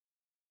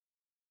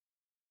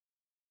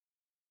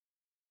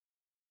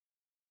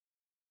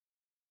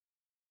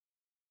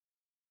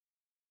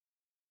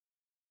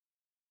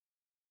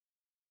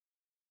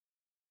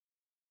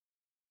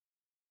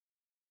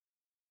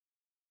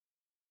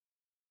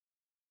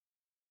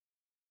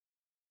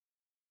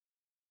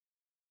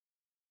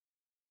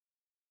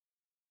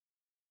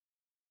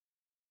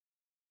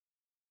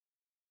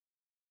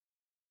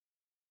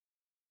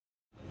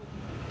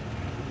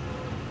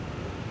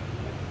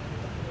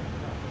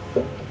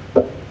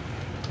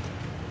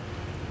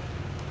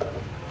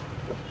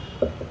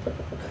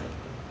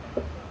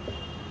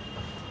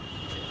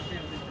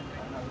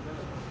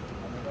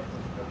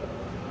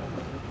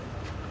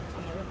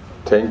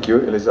Thank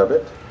you,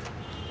 Elizabeth.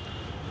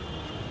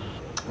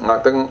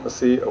 Natang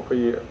si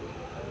okay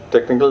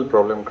technical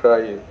problem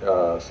cry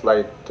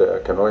slide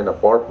kano in a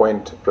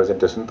PowerPoint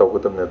presentation to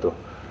gutam neto.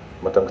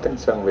 Matam teng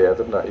sang we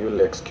na you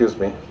will excuse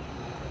me.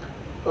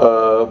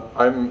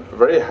 I'm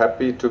very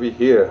happy to be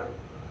here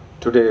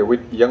today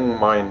with young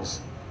minds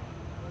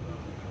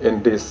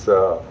in this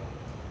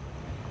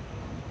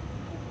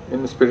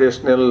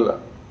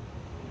inspirational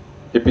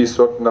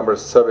episode number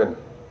 7.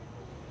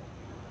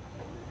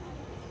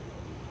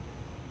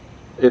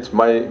 It's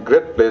my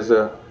great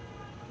pleasure,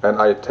 and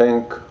I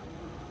thank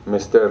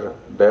Mr.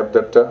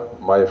 Devdatta,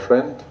 my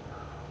friend,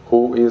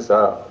 who is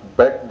a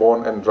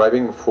backbone and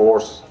driving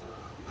force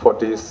for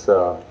this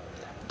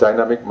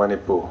dynamic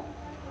Manipur.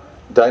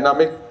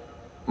 Dynamic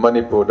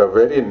Manipur, the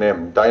very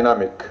name,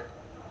 dynamic,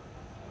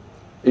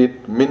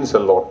 it means a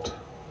lot.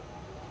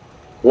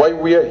 Why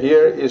we are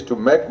here is to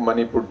make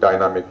Manipur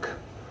dynamic.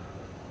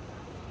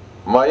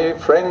 My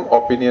frank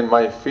opinion,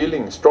 my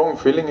feeling, strong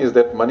feeling is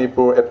that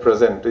Manipur at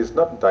present is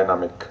not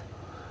dynamic.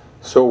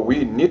 So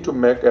we need to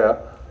make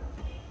a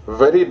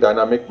very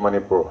dynamic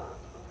Manipur.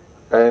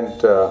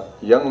 And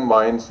young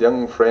minds,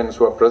 young friends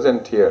who are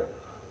present here,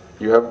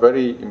 you have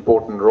very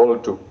important role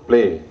to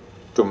play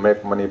to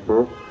make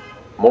Manipur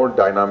more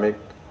dynamic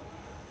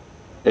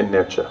in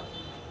nature.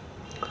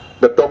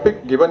 The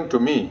topic given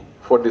to me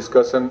for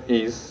discussion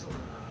is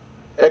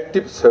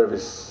active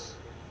service.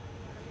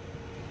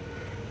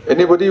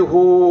 Anybody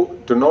who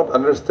do not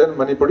understand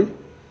Manipuri?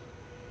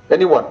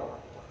 Anyone?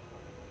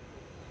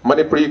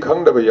 Manipuri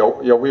khangdaba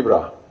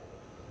yawibra.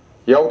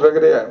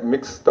 Yawdragade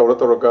mix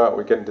tawra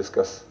we can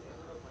discuss.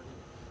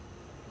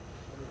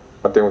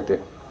 Mate.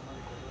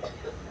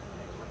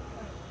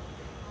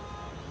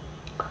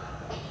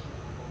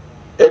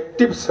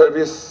 Active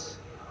service.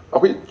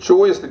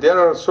 Choice. There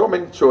are so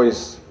many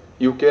choices.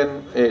 You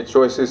can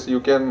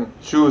You can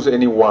choose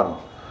any one.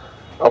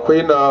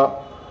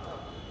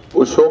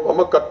 Usop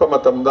ama katpa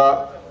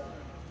matamda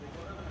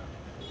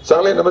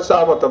sanglay nama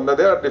sa matamda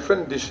there are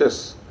different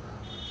dishes,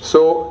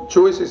 so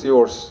choice is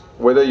yours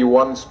whether you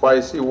want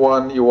spicy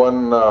one, you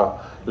want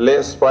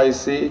less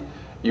spicy,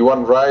 you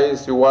want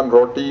rice, you want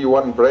roti, you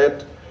want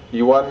bread,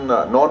 you want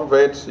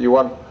non-veg, you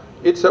want,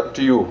 it's up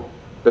to you.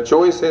 The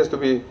choice has to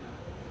be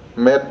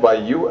made by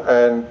you,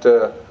 and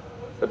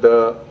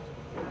the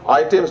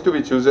items to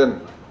be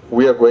chosen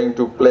we are going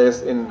to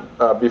place in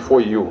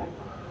before you.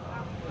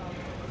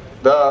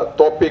 The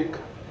topic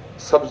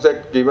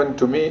subject given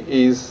to me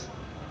is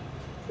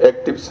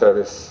active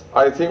service.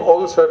 I think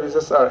all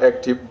services are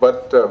active,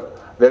 but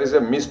there is a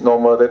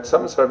misnomer that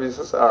some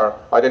services are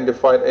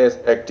identified as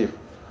active.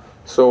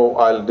 So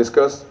I'll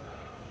discuss,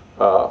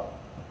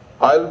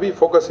 I'll be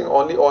focusing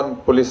only on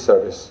police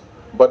service.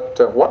 But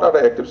what are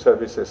the active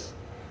services?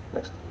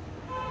 Next.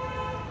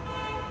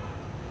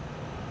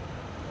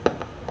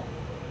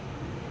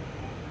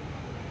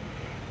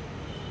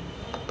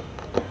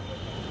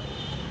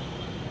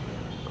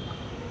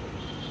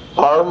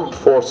 Armed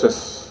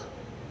forces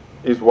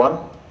is one.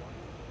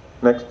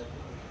 Next.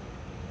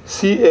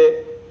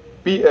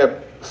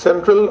 CAPF,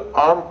 Central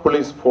Armed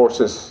Police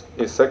Forces,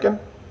 is second.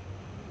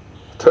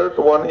 Third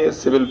one is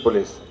civil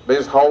police.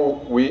 This is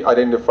how we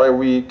identify,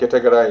 we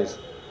categorize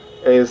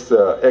as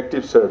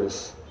active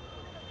service.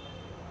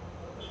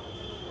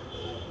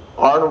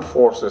 Armed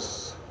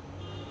forces.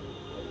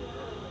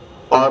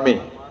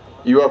 Army.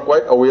 You are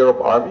quite aware of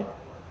Army.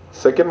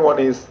 Second one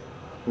is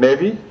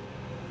Navy.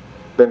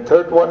 Then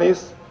third one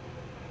is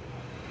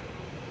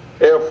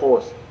Air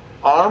Force.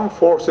 Armed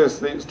forces,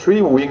 these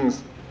three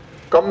wings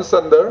comes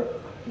under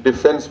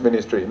Defense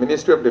Ministry,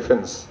 Ministry of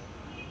Defense.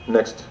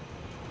 Next.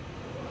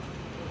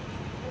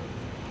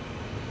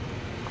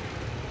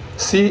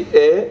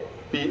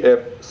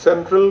 CAPF,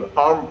 Central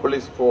Armed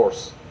Police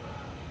Force.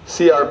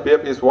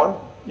 CRPF is one,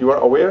 you are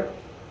aware.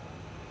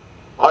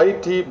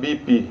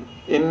 ITBP,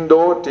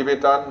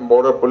 Indo-Tibetan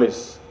Border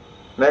Police.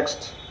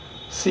 Next.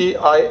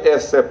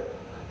 CISF,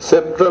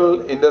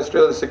 Central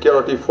Industrial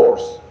Security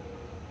Force.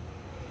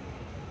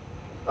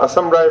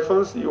 Assam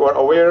Rifles, you are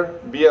aware,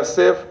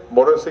 BSF,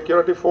 Border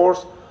Security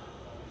Force.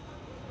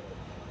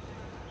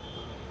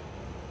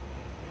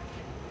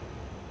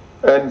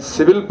 And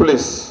civil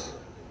police.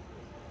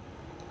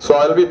 So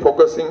I'll be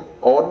focusing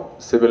on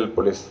civil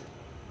police.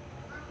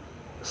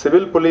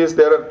 Civil police,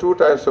 there are two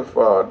types of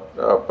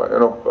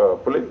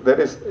police. There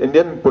is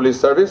Indian Police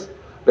Service,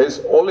 there is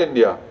All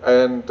India,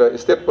 and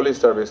State Police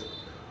Service.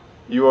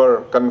 You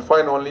are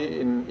confined only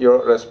in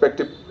your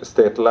respective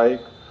state, like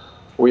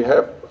we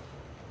have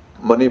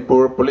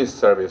Manipur Police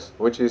Service,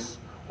 which is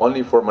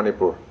only for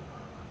Manipur.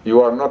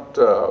 You are not,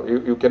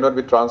 you cannot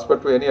be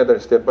transferred to any other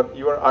state, but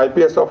you are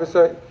IPS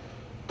officer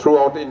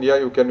throughout India.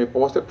 You can be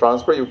posted,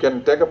 transfer. You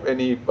can take up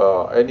any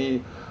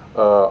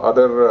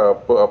other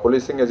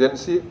policing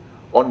agency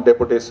on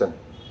deputation.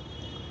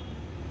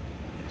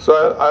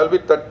 So I'll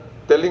be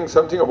telling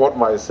something about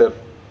myself.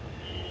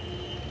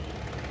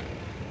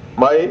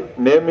 My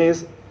name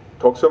is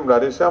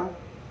Radheshyam.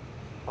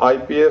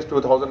 IPS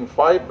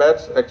 2005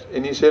 batch.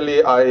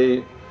 Initially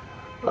I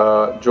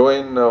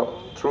joined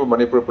through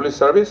Manipur Police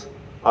Service.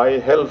 I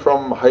hail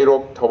from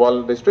Hairok,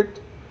 Thawal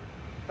district,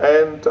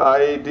 and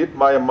I did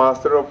my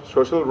Master of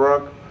Social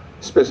Work,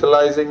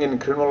 specializing in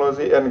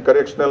criminology and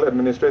correctional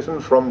administration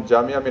from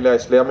Jamia Millia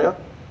Islamia,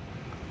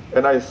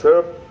 and I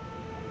served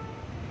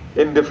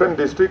in different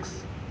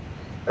districts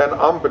and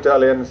armed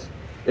battalions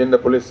in the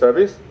police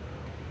service.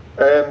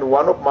 And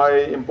one of my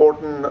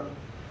important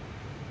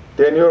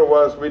tenure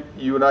was with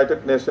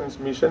United Nations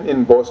Mission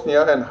in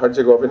Bosnia and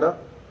Herzegovina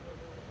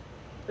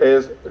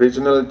as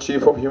Regional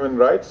Chief of Human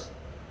Rights.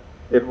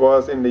 It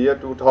was in the year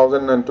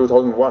 2000 and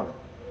 2001.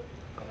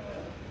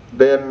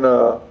 Then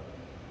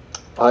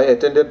I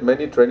attended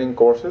many training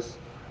courses.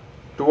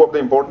 Two of the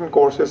important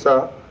courses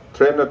are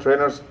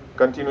Trainers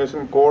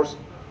Continuation Course.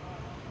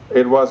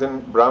 It was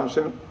in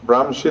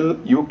Bramshill,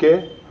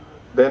 UK.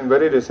 Then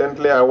very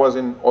recently I was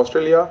in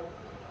Australia.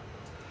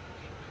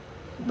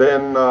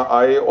 Then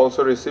I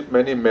also received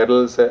many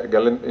medals,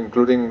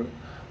 including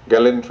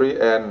gallantry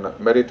and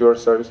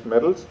meritorious service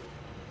medals.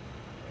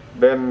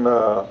 Then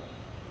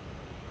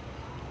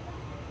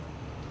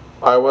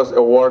I was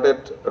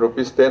awarded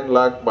rupees 10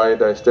 lakh by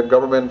the state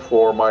government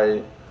for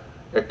my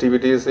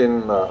activities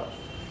in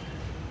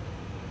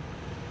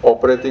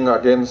operating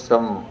against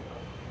some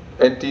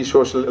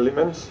anti-social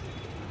elements.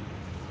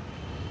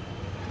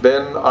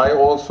 Then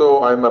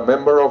I'm a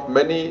member of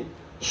many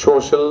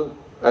social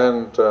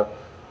and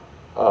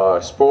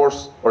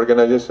sports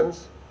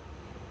organizations.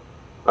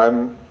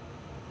 I'm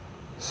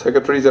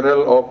Secretary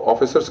General of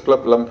Officers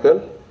Club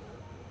Lamphel.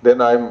 Then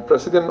I'm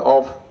President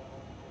of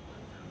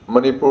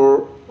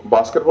Manipur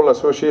Basketball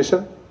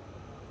Association.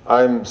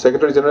 I'm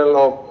Secretary General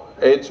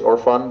of Age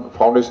Orphan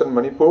Foundation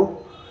Manipur,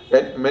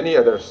 and many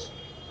others.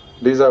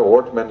 These are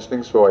worth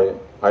mentioning, so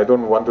I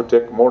don't want to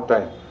take more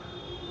time.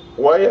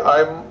 Why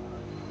I'm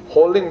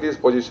holding this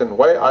position,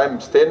 why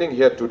I'm standing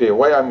here today,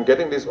 why I'm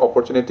getting this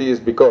opportunity is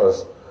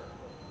because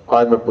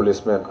I'm a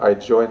policeman. I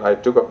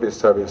took up this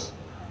service.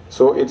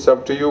 So it's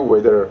up to you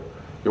whether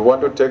you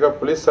want to take up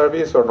police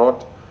service or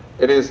not.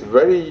 It is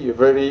very,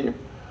 very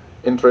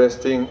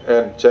interesting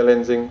and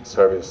challenging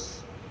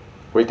service.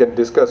 We can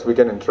discuss, we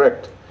can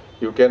interact.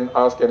 You can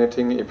ask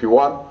anything if you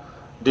want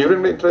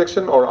during the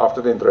interaction or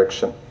after the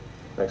interaction.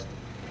 Next.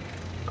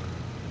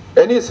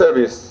 Any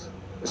service,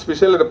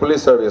 especially the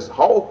police service,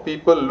 how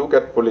people look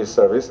at police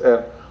service,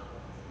 and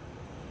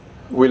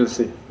we'll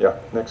see. Yeah,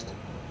 next.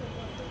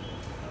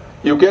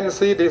 You can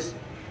see this.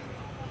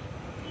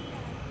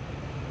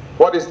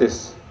 What is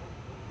this?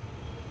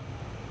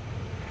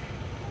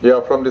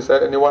 Yeah, from this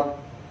side, anyone?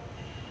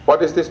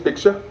 What is this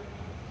picture?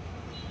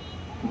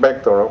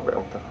 Back to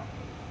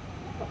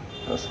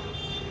yes.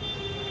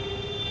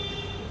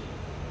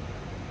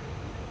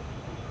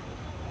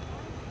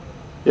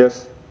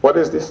 Yes. What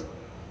is this?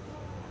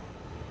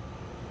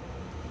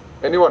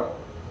 Anyone?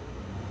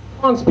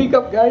 Come on, speak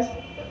up, guys.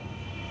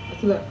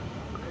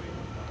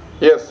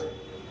 Yes.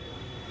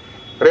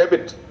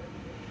 Rabbit.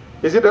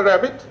 Is it a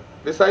rabbit?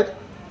 This side?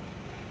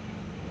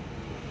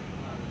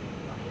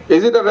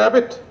 Is it a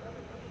rabbit?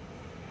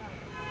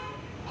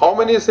 How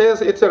many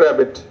says it's a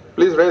rabbit?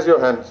 Please raise your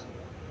hands.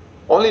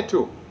 Only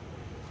two.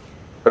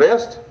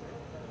 Rest?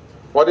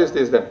 What is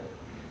this then?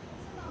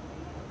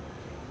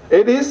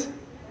 It is?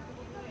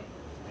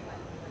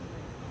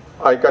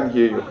 I can't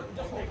hear you.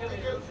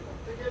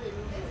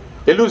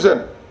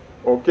 Illusion.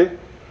 Okay.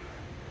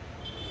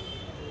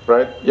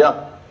 Right.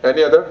 Yeah.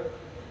 Any other?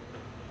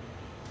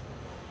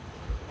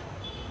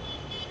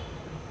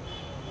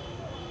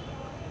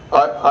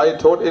 I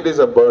thought it is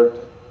a bird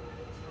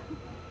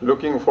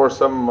looking for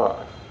some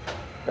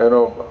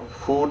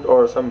food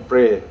or some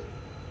prey.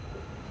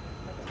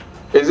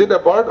 Is it a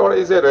bird or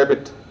is it a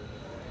rabbit?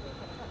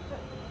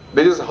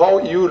 This is how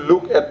you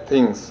look at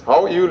things,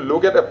 how you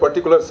look at a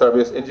particular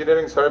service,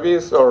 engineering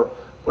service or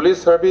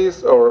police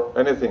service or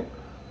anything.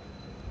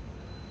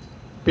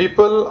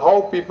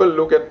 How people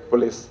look at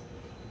police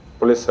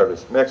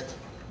service. Next.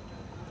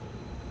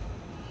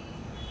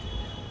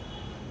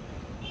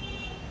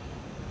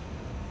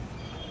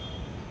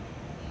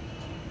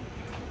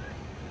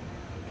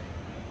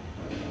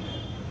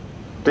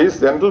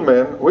 This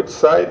gentleman, which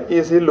side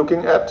is he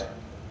looking at?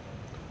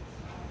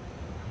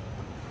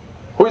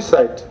 Which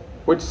side?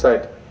 Which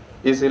side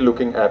is he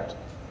looking at?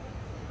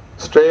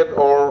 Straight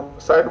or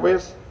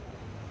sideways?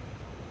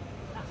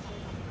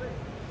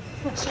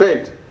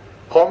 Straight.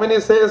 How many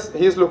says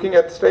he is looking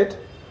at straight?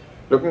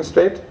 Looking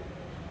straight?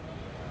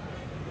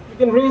 You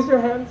can raise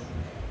your hands.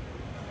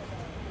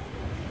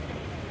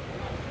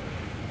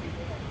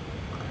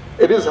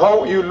 It is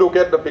how you look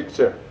at the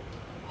picture,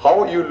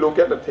 how you look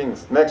at the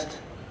things. Next.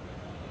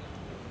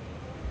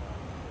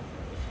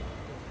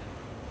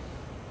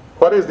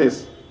 What is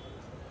this?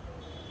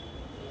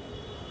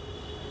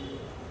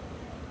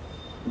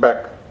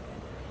 Back.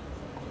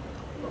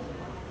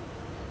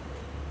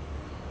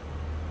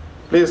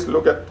 Please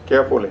look at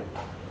carefully.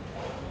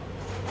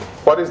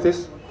 What is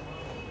this?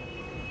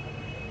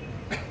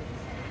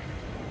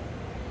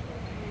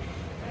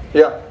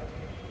 Yeah.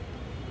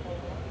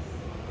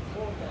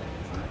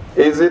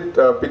 Is it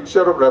a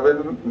picture of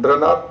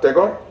Rabindranath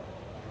Tagore?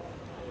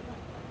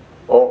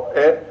 Or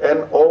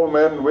an old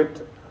man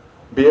with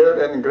beard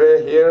and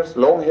gray hairs,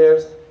 long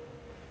hairs?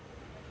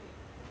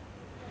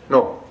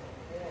 No.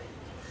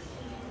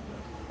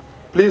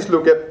 Please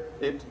look at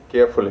it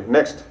carefully.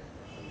 Next.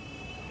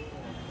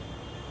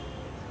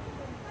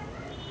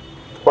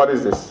 What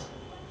is this?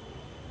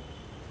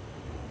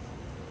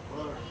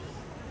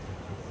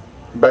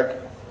 Back.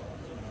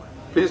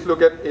 Please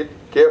look at it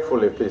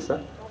carefully, please. Huh?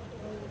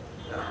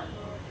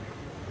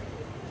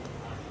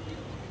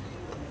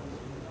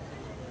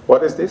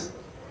 What is this?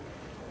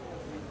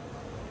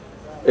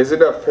 Is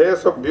it a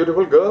face of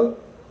beautiful girl?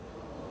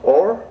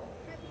 Or?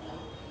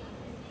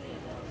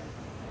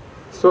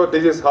 So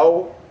this is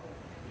how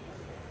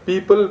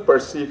people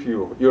perceive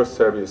you, your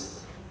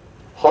service.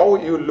 How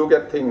you look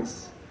at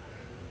things.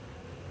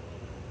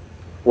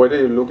 Whether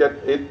you look at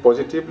it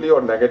positively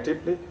or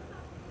negatively.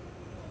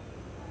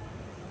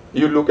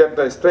 You look at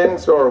the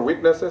strengths or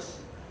weaknesses.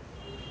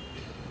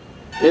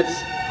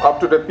 It's up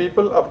to the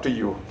people, up to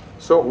you.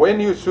 So when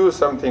you choose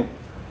something,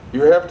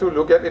 you have to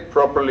look at it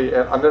properly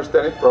and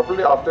understand it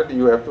properly. After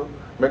you have to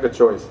make a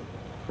choice.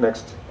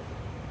 Next.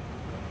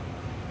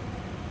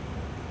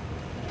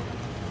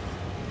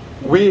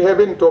 We have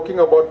been talking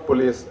about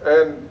police,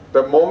 and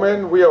the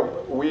moment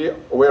we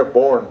were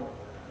born,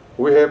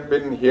 we have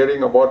been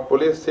hearing about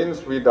police.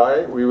 Since we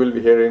die, we will be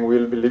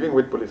living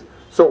with police.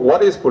 So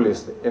what is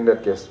police in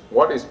that case?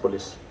 What is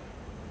police?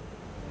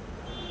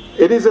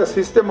 It is a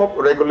system of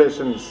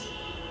regulations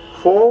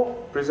for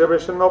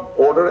preservation of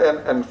order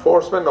and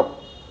enforcement of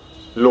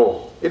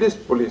law. It is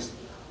police,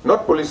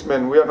 not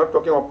policemen. We are not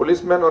talking about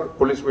policemen or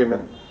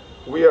policewomen.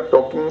 We are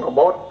talking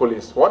about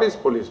police. What is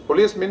police?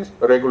 Police means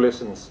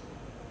regulations,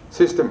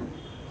 system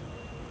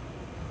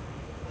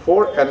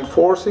for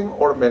enforcing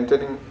or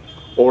maintaining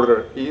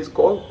order is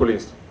called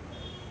police.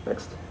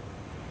 Next.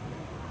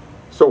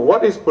 So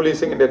what is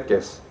policing in that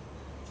case?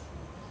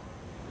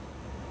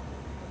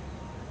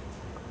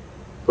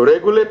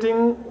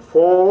 Regulating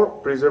for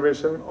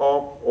preservation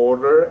of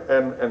order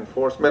and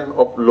enforcement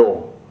of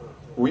law.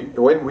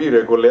 When we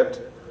regulate,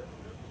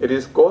 it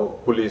is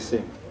called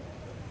policing.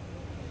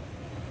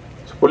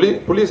 So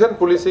police and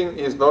policing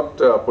is not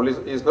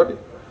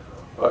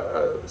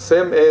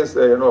same as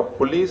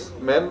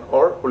policemen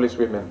or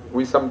policewomen.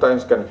 We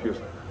sometimes confuse.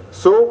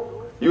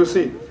 So you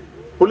see,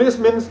 police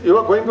means you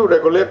are going to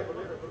regulate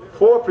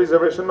for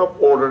preservation of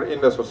order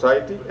in the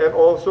society and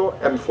also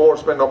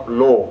enforcement of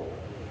law.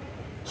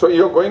 So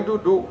you are going to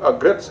do a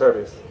great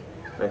service.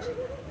 Next.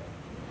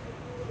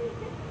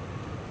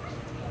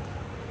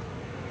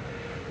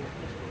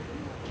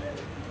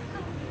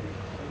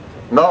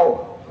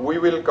 Now we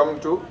will come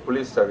to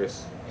police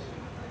service.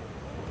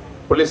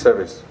 Police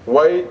service.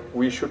 Why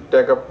we should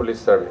take up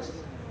police service?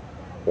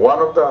 One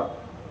of the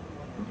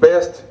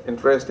best,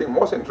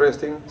 most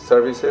interesting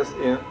services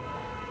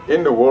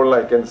in the world,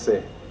 I can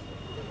say.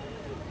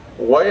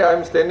 Why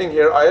I'm standing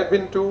here? I have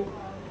been to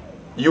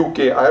UK.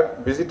 I have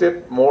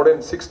visited more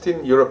than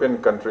 16 European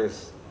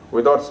countries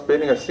without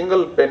spending a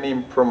single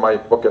penny from my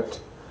pocket.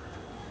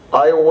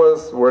 I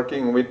was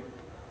working with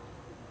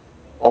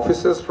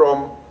officers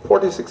from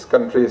 46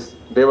 countries.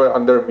 They were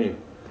under me.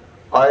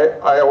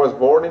 I was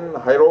born in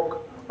Hairok,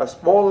 a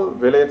small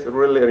village,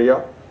 rural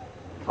area.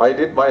 I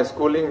did my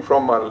schooling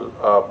from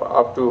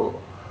up to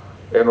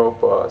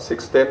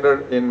 6th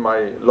standard in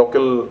my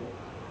local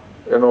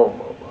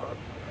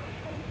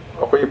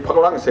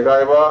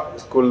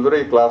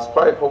school, class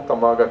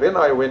 5. Then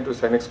I went to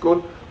Singh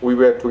school. We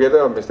were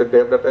together, Mr.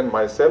 Devdat and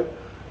myself.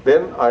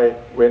 Then I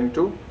went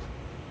to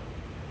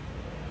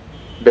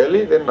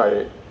Delhi. Then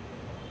I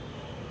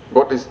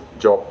got this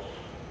job.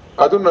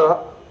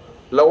 Aduna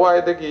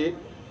lawai dagi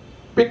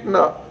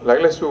pikna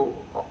laglesu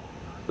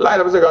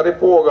laila bazagari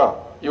poga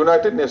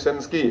United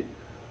Nations ki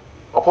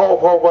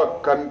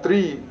apha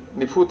country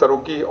nifu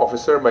taruki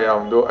officer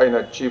mayamdo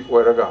aina chief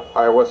oiraga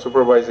I was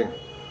supervising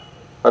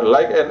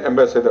like an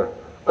ambassador.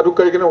 Adu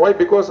karigina why?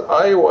 Because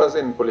I was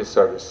in police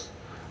service.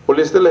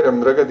 Police de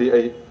leramdragadi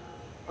ai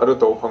adu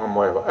taw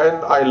phangamoiba,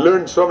 and I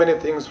learned so many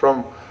things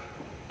from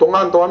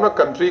tongan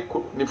country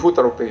nifu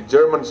tarukti.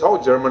 Germans, how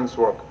Germans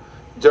work.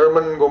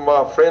 German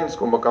gumba, French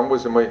gumba kambu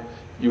semai,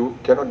 you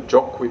cannot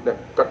joke with them,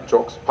 cut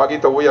jokes. Pagi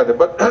tawuya de,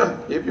 but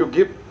if you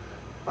give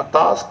a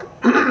task,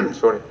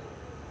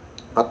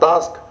 a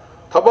task,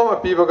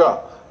 thabama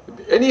pibaga,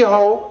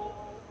 anyhow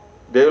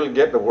they will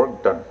get the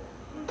work done.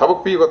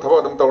 Thabak piba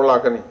thabak dam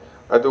tawlakani.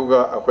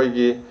 Aduga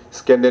akoigi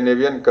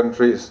Scandinavian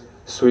countries,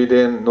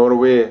 Sweden,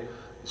 Norway,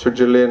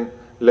 Switzerland,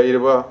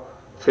 Lairba,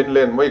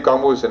 Finland, moi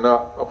kambu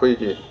sena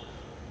akoigi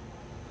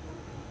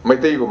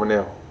maitai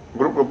gumane.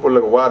 Group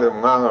pullaga wade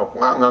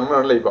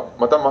nganga leiba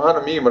matam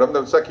mangana mi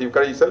maramda sakhi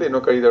kari sale no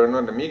kari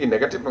darno mi gi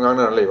negative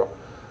nganga leiba.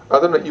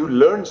 Aduna you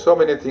learn so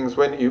many things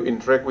when you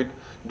interact with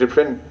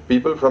different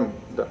people from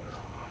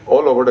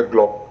all over the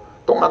globe.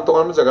 Tongan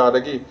jaga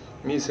dagi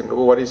mi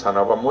singlo wari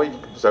sanaba moi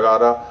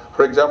jaga.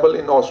 For example,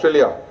 in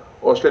Australia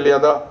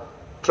the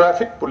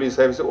traffic police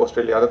service,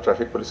 Australia the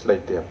traffic police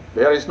like there.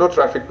 There is no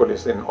traffic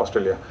police in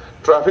Australia.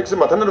 Traffic se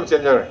mathanam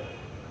change.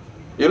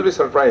 You'll be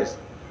surprised.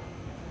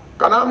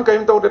 Kanam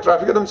kaim tau de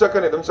traffic dum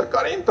sakane dum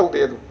sakarin tau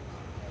de.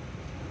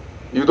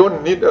 You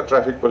don't need a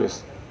traffic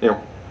police. You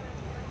know.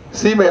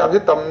 See, may have a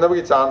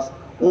chance.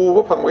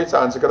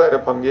 Chance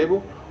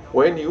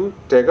when you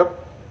take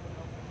up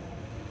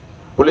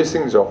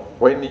policing job,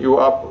 when you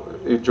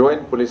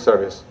join police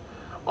service.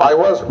 I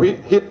was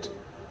hit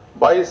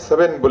by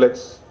 7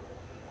 bullets.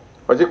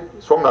 Right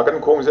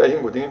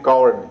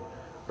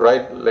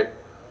leg.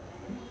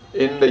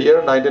 In the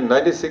year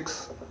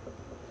 1996,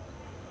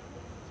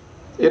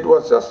 it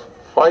was just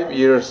 5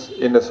 years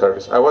in the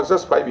service. I was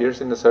just 5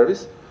 years in the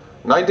service.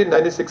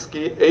 1996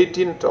 ki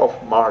 18th of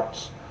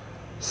March,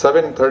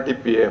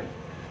 7:30 p.m.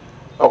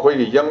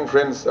 Akhoi young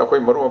friends, akhoi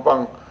marup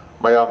apang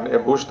mayam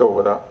ambush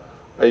tawada.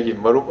 Aigi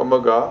marup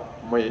amaga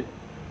may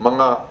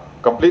mga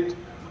complete,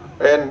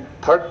 and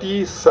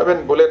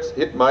 37 bullets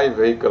hit my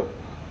vehicle.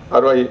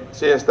 Arai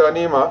siesta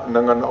anima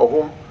nangan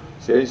ahum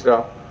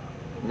siesra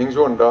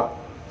ningjonda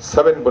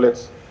 7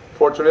 bullets.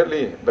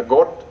 Fortunately, the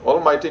God,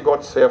 Almighty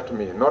God saved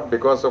me, not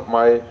because of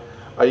my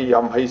I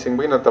am haising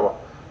binataba.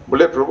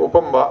 Bulletproof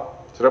upamba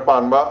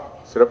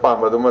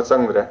sirapanba duma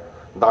sangre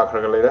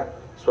dakhragalera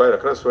swaira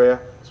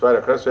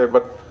kraswaya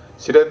but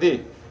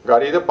sidadi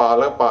gari the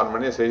pala pan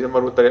mane say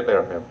maru tare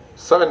lerame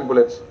 7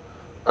 bullets.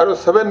 Aro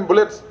 7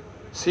 bullets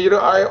sira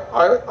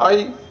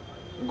I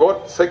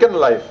got second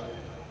life.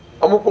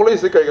 Amu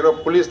police kai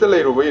police the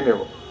lay rubai ne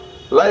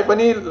life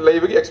ani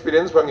life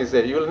experience bang is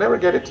you will never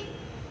get it.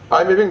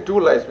 I'm having 2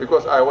 lives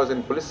because I was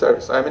in police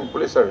service. I'm in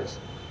police service.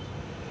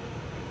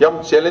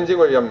 Yam challenging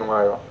or yam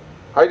nungayo.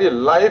 I did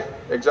life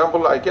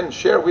example I can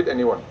share with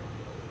anyone.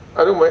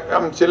 I don't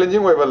I'm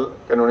challenging well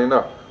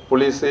kanonina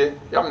police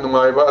yam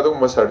nungayo ba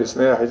adum service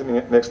ne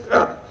next.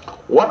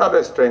 What are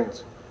the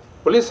strengths?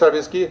 Police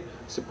service ki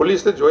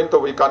police the join to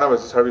we kana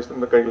service in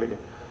the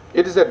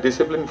it is a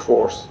discipline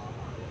force.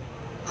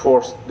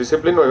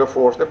 Discipline or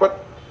force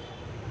but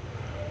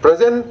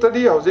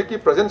presently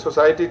present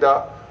society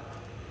da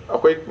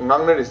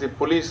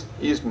police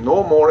is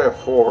no more a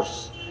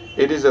force,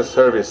 it is a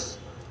service.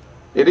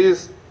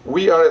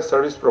 We are a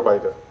service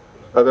provider.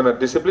 Adana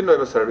discipline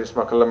or a service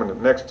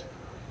next.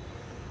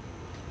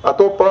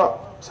 Atopa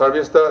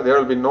service there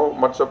will be no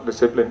much of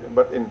discipline,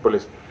 but in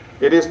police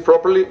it is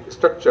properly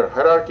structured,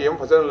 hierarchy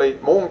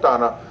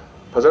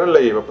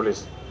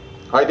police.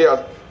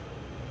 Idea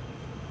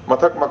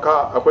Mathak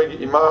Maka,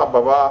 Akway Ima,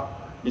 Baba,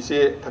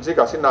 Ise, Taxi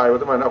na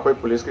Akway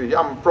police,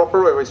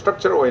 proper way,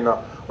 structure way na,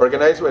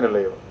 organized way na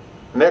labor.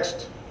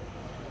 Next,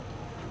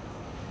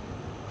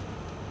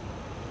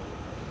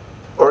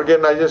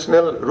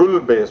 organizational rule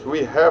based.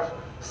 We have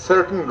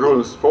certain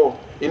rules for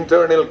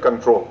internal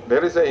control.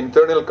 There is an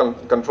internal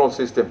control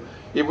system.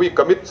 If we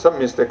commit some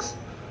mistakes,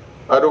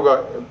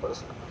 aduga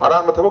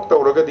aran mathabak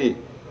tawragadi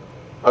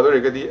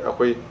adurigadi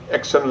akwai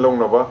action long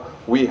nova,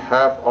 we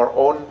have our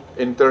own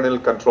internal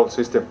control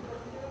system.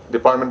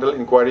 Departmental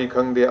inquiry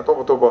khang de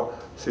atopa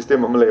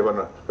system am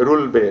lebana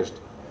rule based.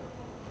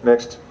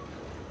 Next.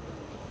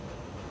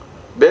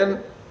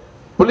 Then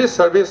police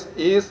service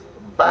is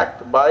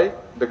backed by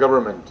the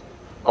government.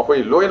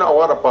 Akwai law and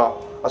order pa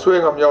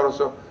asweng am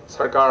yawso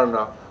sarkar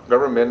na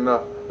government na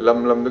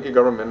lam duki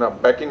government na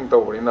backing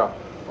tawrina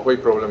akwai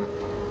problem.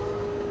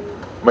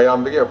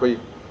 Mayam dagi akwai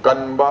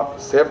kanba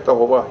save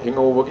tahoba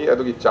hingoba ki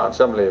adugi chance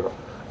am leba.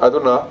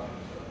 Aduna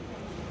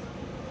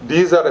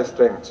these are the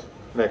strengths.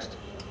 Next.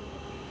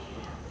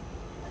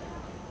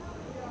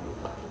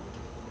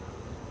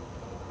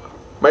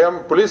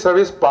 Mayam police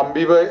service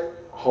pambi by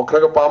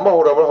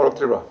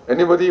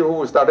anybody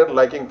who started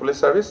liking police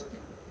service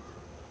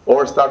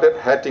or started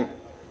hating?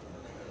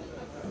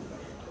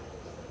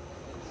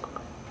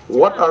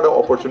 What are the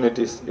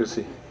opportunities you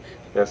see?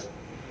 Yes.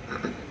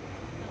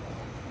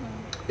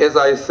 As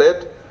I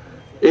said,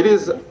 it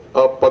is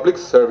a public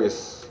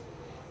service.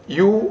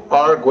 You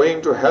are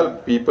going to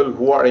help people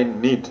who are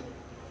in need.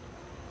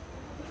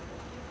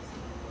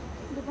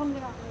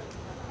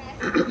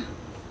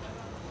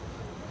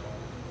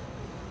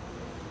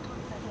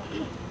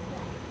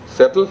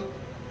 Settle?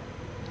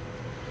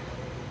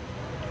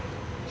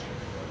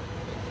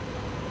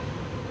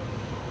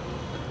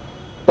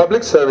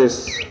 Public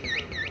service.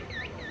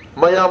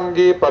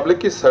 Mayamgi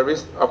public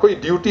service. Akoi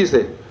duty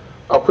se.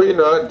 Akoi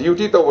na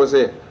duty to was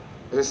a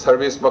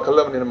service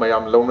makalam in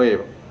Mayam Lone.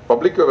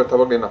 Public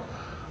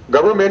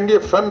government gi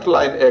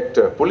frontline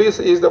actor. Police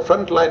is the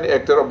frontline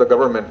actor of the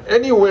government.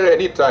 Anywhere,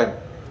 anytime.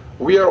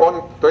 We are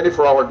on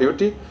 24-hour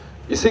duty.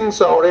 Ising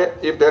saure,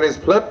 if there is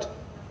flood,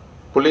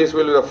 police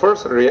will be the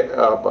first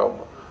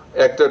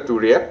actor to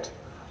react.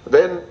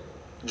 Then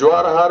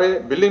juar hare,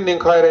 building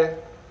ninkhaire,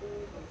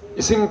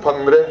 ising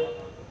pangre,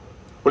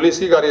 police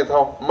ki gari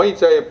thao, mai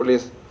chahe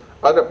police.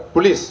 Other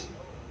police.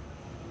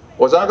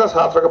 Ozaga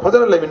satra ka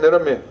phajana leminera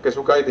me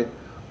kesukai de,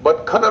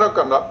 but khanara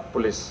kanga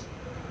police.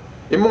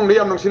 Imung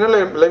liyam nungsina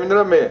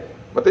leminera me,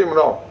 matay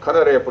mo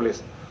khanare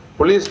police.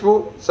 Police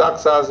bu sak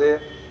sa se,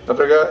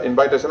 natraga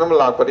invitation am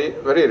lakpadi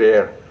very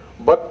rare.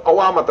 But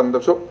awamatam da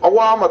so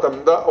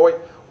awamatam da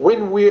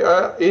when we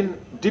are in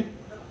deep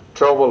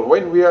trouble,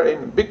 when we are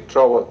in big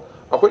trouble,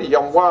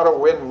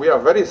 when we are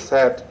very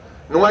sad,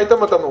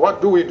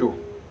 what do we do?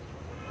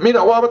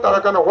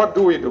 What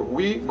do we do?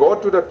 We go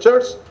to the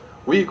church,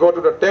 We go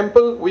to the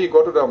temple, we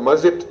go to the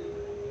masjid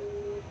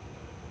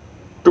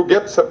to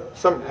get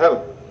some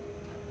help.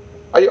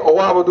 We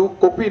go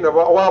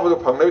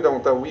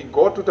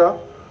to the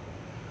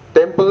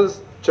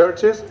temples,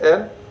 churches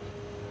and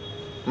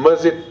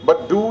masjid.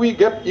 But do we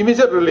get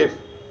immediate relief?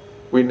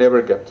 We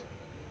never get.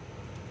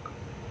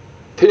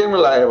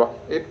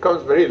 It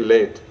comes very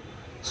late.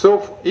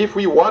 So if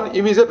we want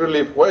immediate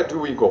relief, where do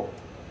we go?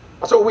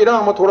 So we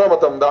don't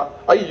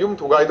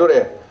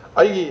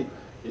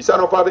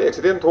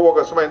accident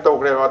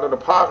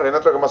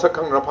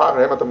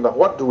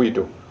what do we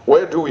do?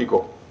 Where do we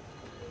go?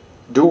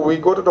 Do we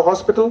go to the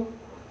hospital?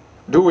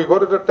 Do we go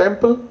to the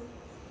temple?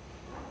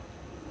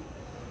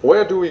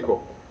 Where do we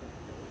go?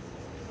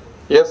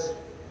 Yes?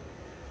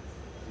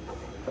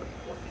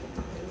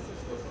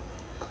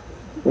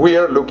 We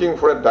are looking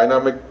for a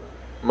dynamic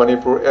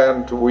Manipur,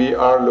 and we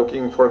are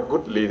looking for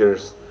good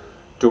leaders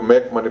to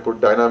make Manipur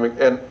dynamic.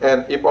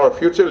 And if our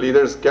future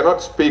leaders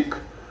cannot speak,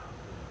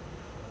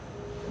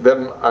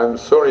 then I'm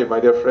sorry, my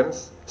dear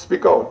friends,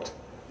 speak out.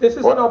 This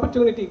is an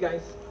opportunity,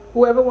 guys.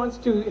 Whoever wants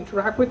to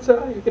interact with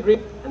sir, you can raise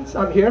your hands.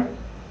 I'm here.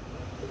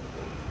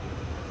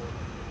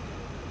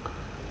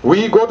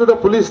 We go to the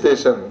police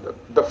station.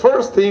 The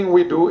first thing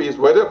we do is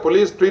whether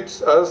police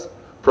treats us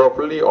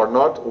properly or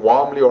not,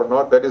 warmly or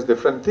not, that is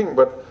different thing.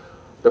 But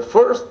the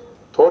first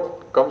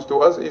thought comes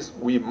to us is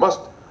we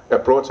must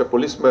approach a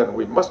policeman.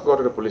 We must go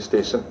to the police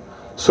station.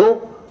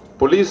 So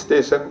police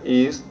station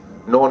is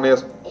known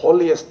as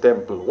holiest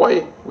temple.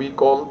 Why we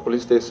call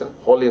police station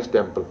holiest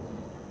temple?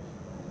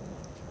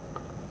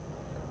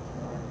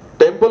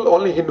 Temple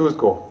only Hindus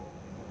go.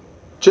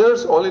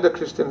 Church only the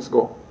Christians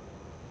go.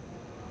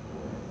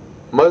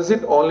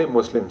 Masjid only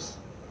Muslims.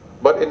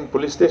 But in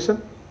police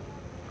station,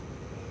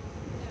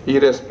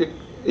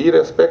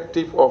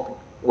 irrespective of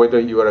whether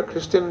you are a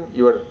Christian,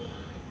 you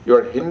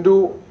are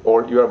Hindu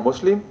or you are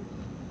Muslim,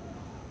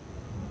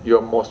 you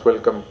are most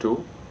welcome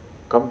to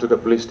come to the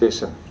police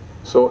station.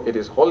 So it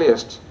is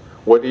holiest.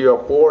 Whether you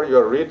are poor, you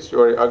are rich,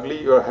 you are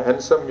ugly, you are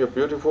handsome, you are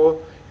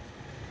beautiful,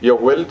 you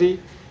are wealthy,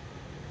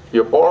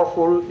 you are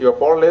powerful, you are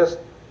powerless,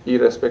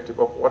 irrespective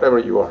of whatever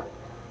you are.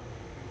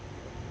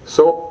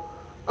 So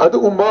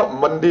adugumba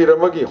mandir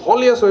amagi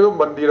holiest oyo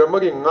mandir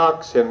amagi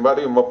ngak senba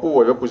adu mapu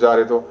oyo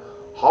pujari to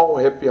how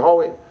happy,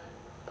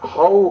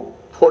 how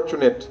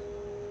fortunate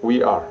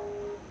we are.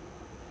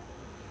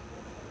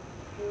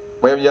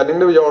 But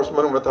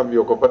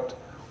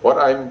what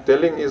I'm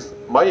telling is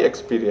my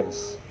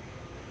experience.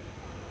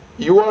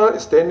 You are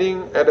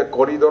standing at a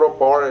corridor of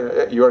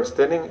power, you are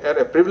standing at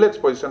a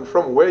privileged position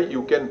from where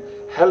you can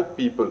help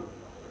people.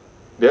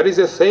 There is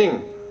a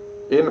saying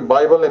in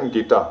Bible and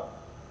Gita,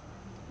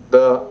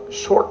 the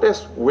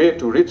shortest way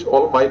to reach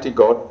Almighty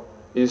God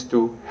is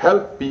to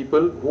help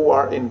people who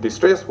are in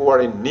distress, who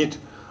are in need.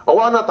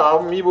 Awana ta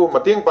mibu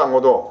mating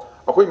pangodo,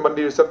 akoi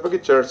mandir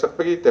satpagi church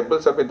satpagi temple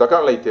satpagi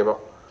dakar laiteba.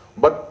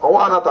 But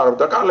awana ta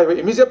dakar laiba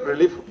immediate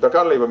relief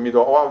dakar laiba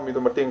mido awa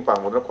mido mating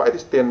pangodo quite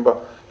stand ba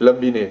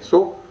lambine.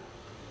 So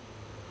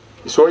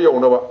isor yo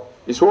ba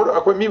isor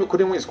akoi mibu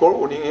kuding isor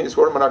uning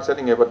isor manak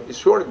setting but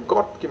isor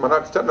God ki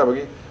manak chat na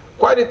bagi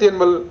quite stand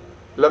ba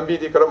lambi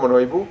di karam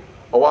manoibu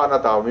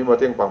awana ta mi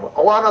mating pang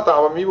awana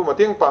ta mibu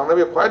mating pang na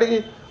be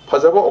quite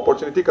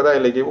opportunity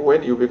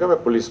when you become a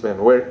policeman,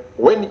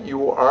 when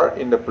you are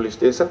in the police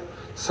station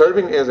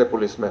serving as a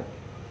policeman,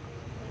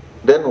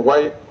 then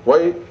why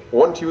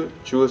won't you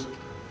choose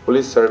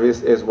police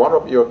service as one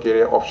of your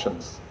career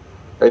options?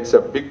 It's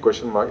a big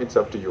question mark. It's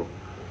up to you.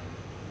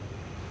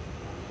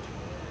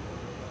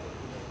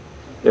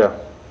 Yeah.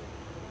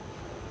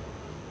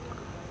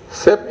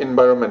 Safe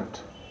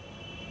environment.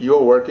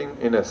 You're working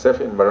in a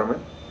safe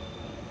environment.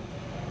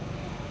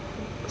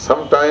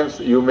 Sometimes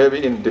you may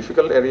be in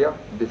difficult area,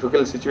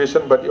 difficult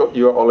situation, but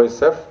you are always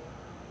safe.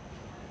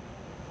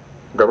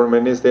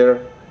 Government is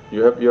there,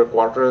 you have your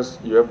quarters,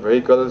 you have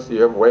vehicles,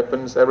 you have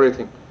weapons,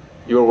 everything.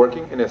 You are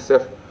working in a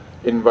safe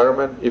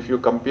environment if you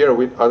compare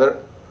with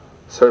other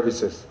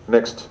services.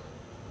 Next.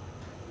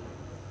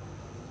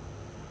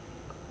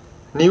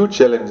 New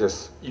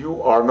challenges.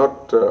 You are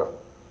not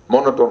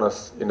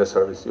monotonous in the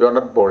service. You are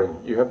not boring.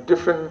 You have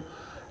different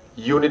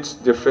units,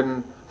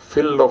 different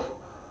field of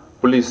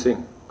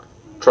policing.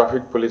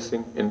 Traffic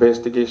policing,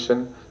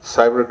 investigation,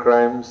 cyber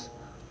crimes,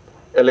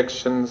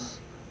 elections,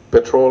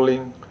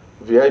 patrolling,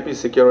 VIP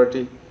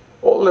security.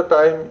 All the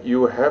time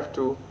you have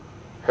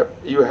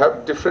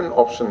different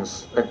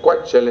options and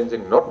quite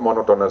challenging, not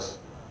monotonous.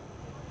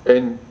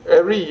 And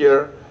every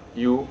year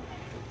you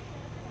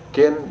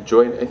can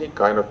join any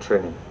kind of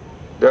training.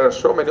 There are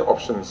so many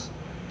options,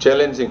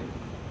 challenging.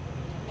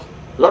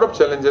 A lot of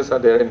challenges are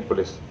there in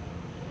police.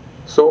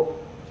 So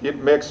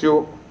it makes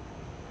you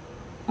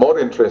more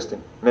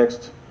interesting.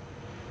 Next.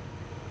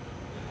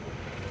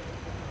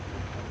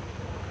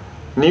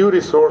 New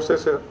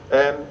resources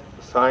and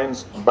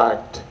science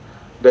backed.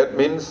 That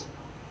means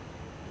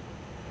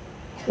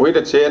with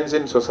the change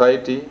in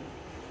society,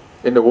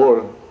 in the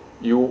world,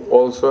 you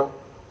also,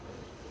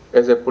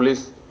 as a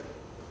police,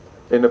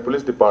 in the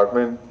police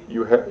department,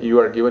 you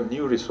are given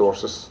new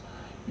resources.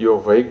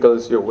 your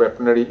vehicles, your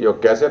weaponry, your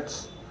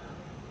gadgets,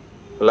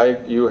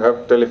 like you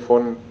have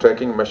telephone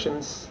tracking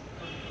machines,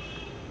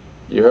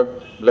 you have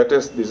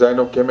latest design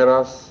of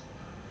cameras,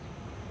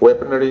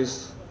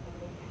 weaponaries,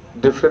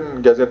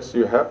 different gadgets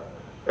you have,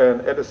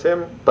 and at the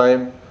same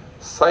time,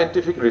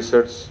 scientific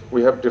research,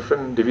 we have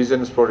different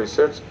divisions for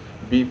research,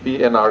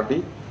 BP and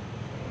RD.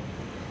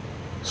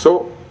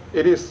 So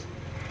it is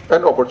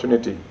an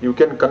opportunity. You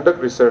can conduct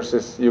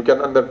researches, you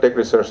can undertake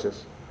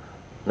researches.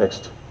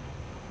 Next.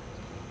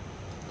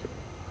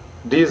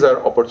 These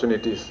are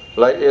opportunities.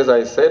 Like as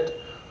I said,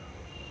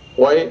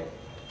 why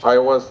I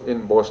was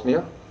in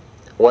Bosnia,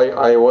 why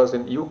I was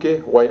in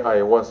UK, why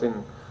I was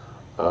in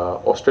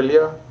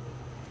Australia,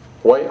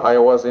 why I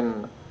was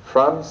in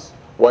France,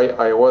 why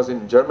I was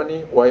in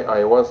Germany, why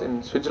I was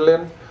in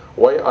Switzerland,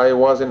 why I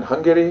was in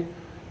Hungary,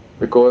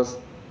 because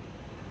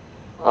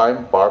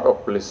I'm part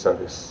of police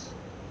service,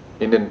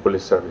 Indian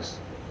police service.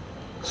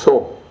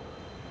 So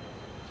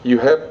you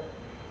have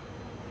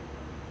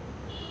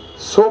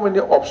so many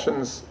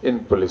options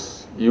in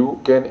police. You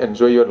can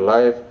enjoy your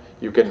life,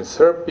 you can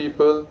serve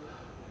people,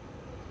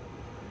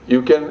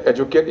 you can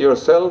educate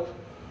yourself.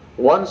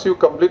 Once you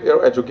complete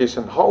your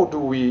education, how do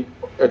we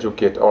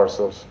educate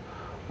ourselves?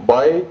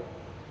 By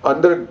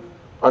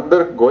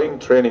undergoing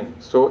training.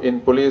 So in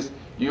police,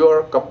 you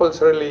are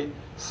compulsorily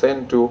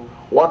sent to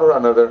one or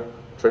another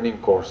training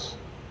course.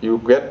 You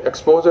get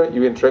exposure,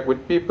 you interact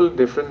with people,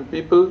 representing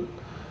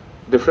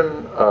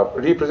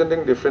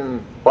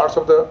different parts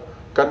of the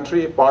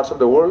country, parts of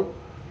the world.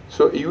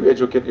 So you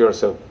educate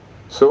yourself.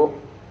 So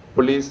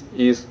police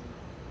is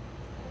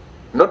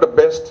not the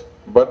best,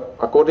 but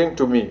according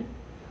to me,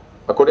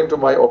 according to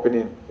my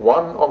opinion,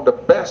 one of the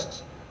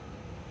best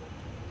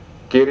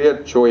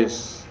career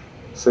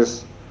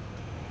choices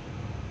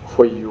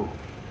for you.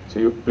 So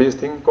you please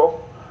think of,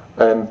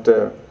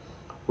 and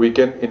we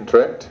can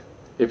interact.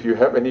 If you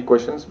have any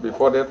questions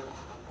before that,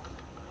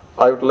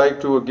 I would like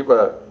to give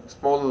a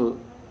small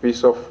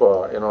piece of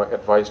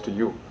advice to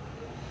you.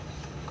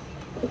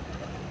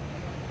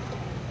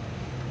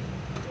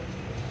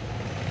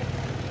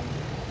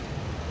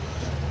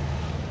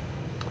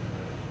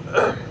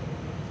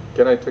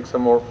 Can I take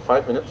some more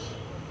 5 minutes?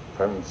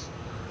 5 minutes.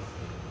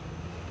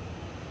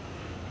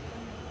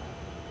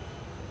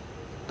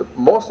 The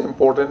most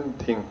important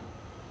thing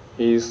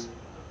is,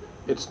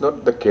 it's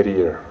not the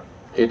career,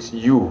 it's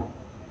you.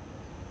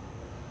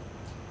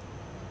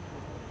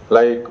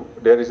 Like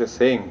there is a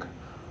saying,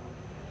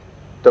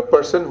 the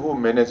person who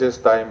manages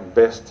time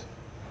best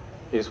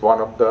is one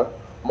of the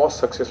most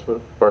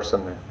successful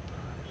person.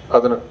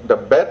 The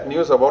bad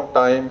news about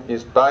time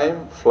is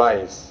time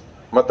flies.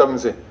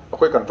 Matamse,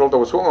 akhoi control to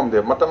sungam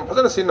de matam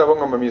phajana sinaba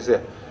ngam se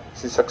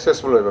si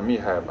successful over me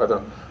have.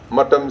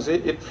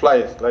 Matamse it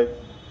flies, like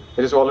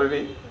it is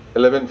already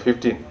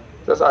 11:15.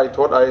 Just I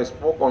thought I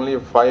spoke only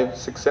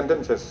 5-6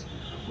 sentences,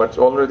 but it's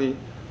already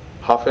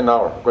half an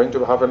hour, going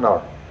to half an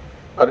hour.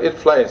 And it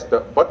flies.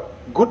 But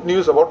good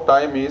news about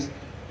time is,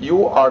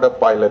 you are the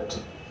pilot.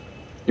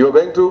 You are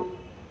going to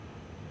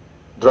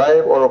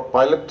drive or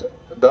pilot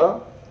the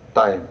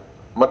time.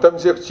 But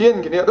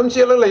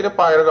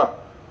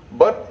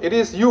it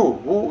is you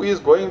who is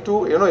going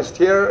to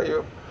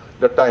steer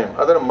the time.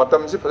 Other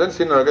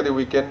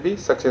we can be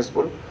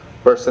successful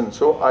person.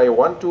 So I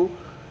want to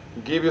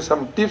give you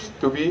some tips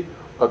to be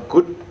a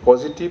good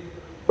positive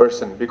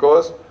person,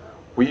 because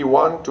we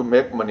want to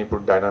make Manipur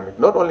dynamic.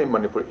 Not only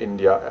Manipur,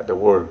 India, the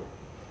world,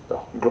 the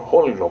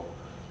whole globe.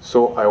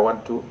 So I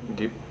want to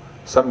give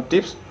some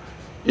tips.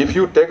 If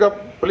you take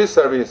up police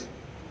service,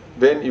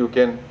 then you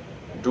can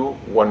do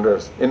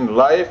wonders. In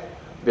life,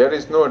 there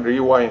is no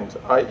rewind.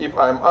 If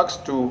I am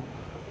asked to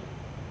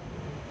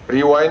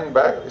rewind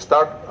back,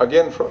 start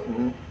again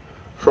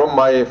from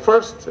my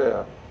first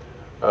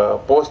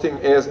posting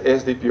as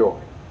SDPO,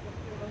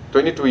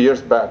 22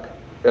 years back,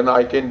 then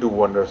I can do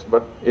wonders,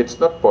 but it's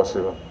not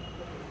possible.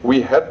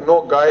 We had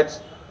no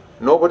guides,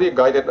 nobody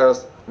guided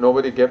us,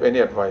 nobody gave any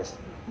advice.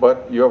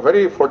 But you are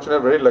very fortunate,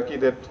 very lucky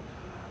that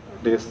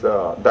this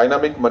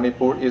Dynamic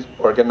Manipur is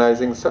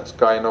organizing such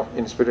kind of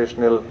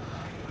inspirational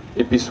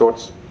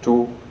episodes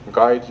to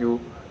guide you,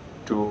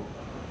 to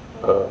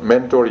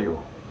mentor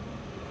you.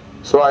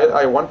 So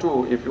I want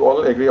to, if you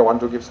all agree, I want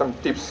to give some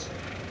tips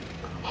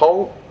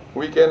how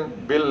we can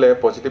build a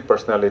positive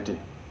personality.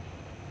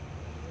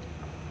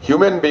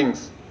 Human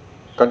beings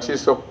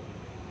consist of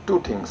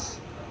two things.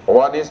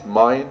 One is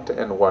mind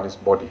and one is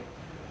body.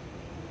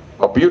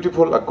 A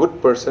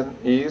good person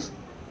is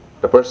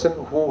the person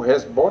who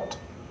has both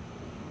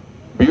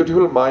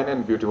beautiful mind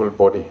and beautiful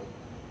body.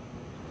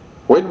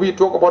 When we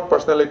talk about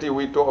personality,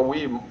 we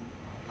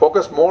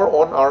focus more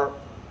on our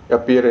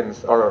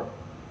appearance, our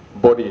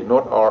body,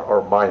 not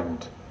our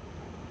mind.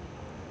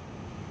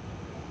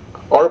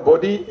 Our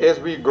body, as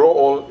we grow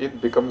old,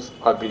 it becomes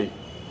ugly,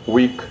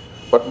 weak.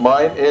 But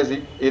mind, as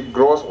it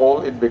grows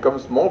old, it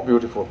becomes more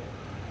beautiful.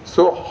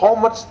 So how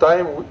much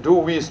time do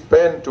we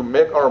spend to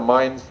make our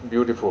minds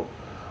beautiful?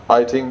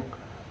 I think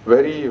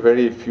very,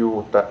 very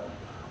few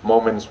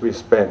moments we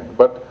spend.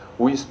 But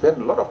we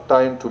spend a lot of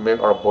time to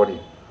make our body.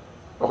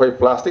 hoi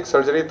plastic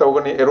surgery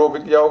tawgani,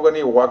 aerobic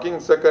yaugani, walking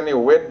sakani,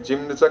 weight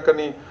gym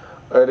sakani.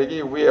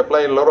 We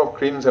apply a lot of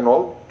creams and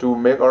all to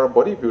make our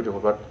body beautiful,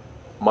 but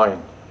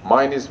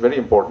mind is very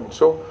important.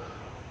 So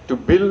to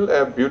build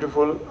a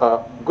beautiful,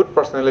 good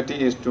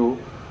personality is to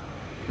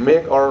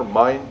make our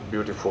mind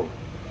beautiful.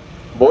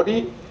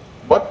 Body,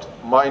 but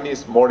mind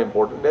is more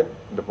important than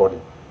the body.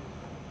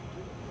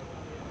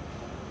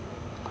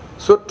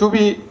 So to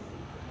be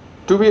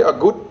a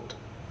good,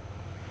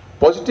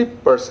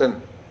 positive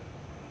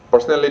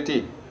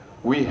personality,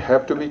 we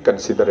have to be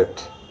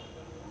considerate.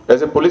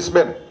 As a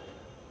policeman,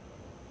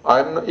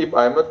 if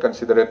I am not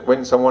considerate,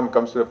 when someone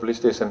comes to the police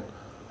station,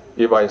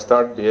 if I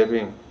start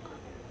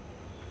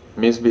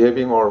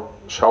misbehaving or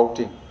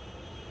shouting,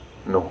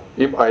 no.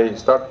 If I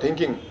start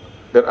thinking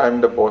that I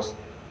am the boss,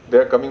 they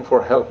are coming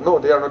for help. No,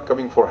 they are not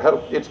coming for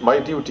help. It's my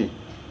duty.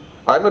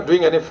 I am not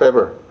doing any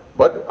favor,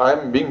 but I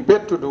am being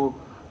paid to do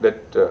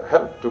that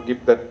help, to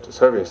give that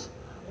service.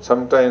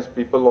 Sometimes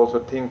people also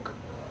think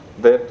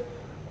that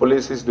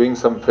police is doing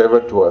some favor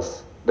to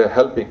us. They are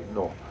helping.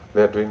 No,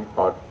 they are doing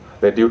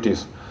their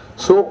duties.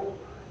 So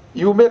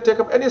you may take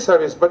up any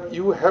service, but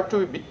you have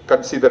to be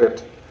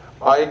considerate.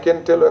 I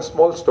can tell a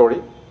small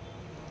story.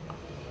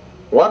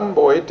 One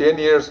boy, 10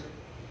 years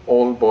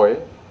old boy,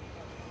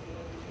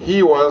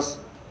 he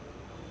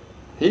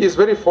is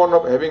very fond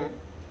of having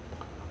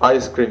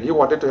ice cream. He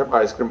wanted to have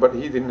ice cream, but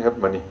he didn't have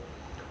money.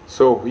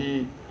 So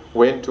he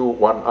went to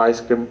one ice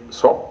cream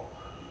shop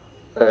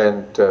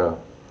and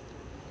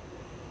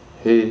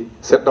he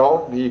sat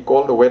down, he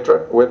called the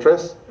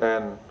waitress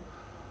and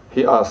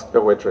he asked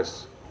the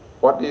waitress,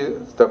 what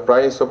is the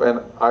price of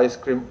an ice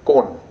cream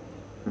cone?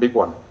 Big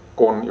one.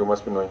 Cone, you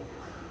must be knowing.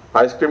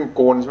 Ice cream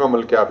cone is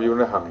mamal kya bhi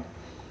unhe hangi.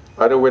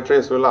 Are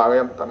waitress will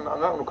agam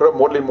tanang kara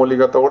molli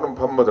ga tawon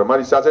pham madra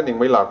mari chacha ning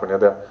mai lak ne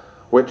da.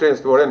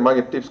 Waitress to ren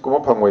magi tips kuma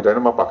phangoi da na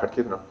ma pakhat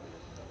kidna.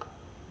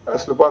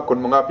 Aslupa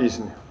kun manga piece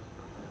ni.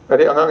 Are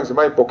angang se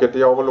mai pocket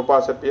yaw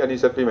lupa set pi ani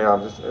set pi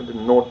mayam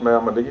note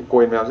mayam adagi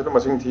coin mayam se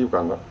masing thi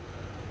kanga.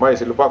 Mai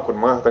se lupa kun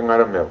manga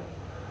tangaram me.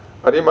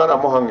 Are man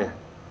amo hange.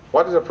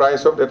 What is the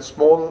price of that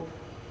small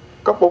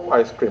cup of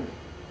ice cream?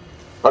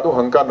 Adu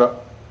hangkana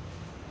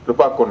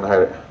lupa kun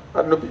hai.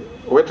 Anu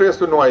waitress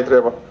to no ai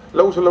treba.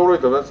 Lau su lau roi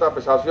to sa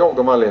pesa yaw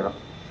to malena.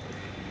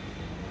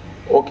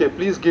 Okay,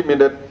 please give me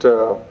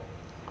that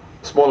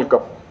small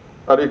cup.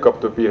 Ari cup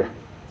to pire.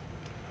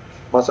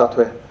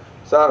 Masatwe.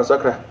 Sa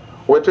sakra.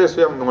 Waitress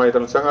yam no ai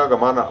tan sanga ga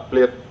mana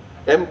plate.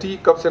 Empty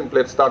cups and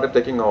plates started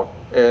taking out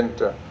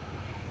and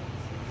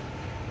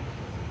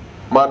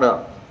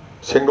mana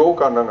Singh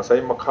ka nang say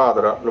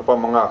makadra lupa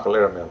manga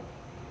khalera mel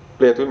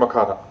plate wi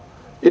makada.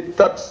 It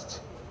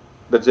touched,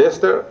 the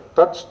gesture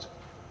touched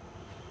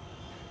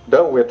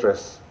the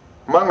waitress.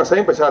 Manga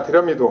say pesa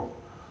thirami do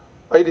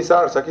ai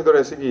disar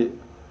sakidore sigi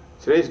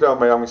series da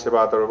mayam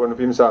seba tor bon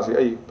pimsa si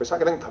ai pesa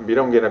kadang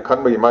thambiram ge na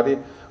khan bagi madi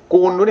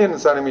cone nu hen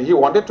sanami. He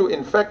wanted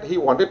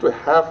to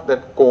have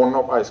that cone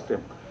of ice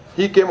cream.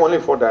 He came only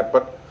for that,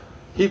 but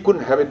he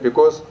couldn't have it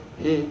because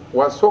he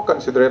was so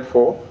considerate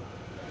for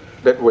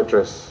that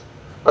waitress.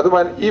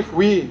 Otherwise, if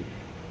we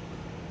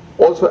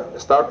also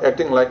start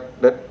acting like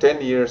that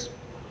 10 years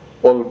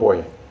old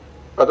boy,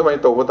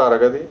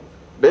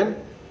 then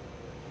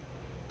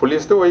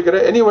police to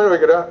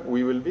anywhere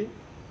we will be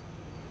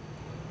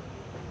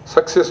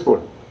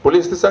successful.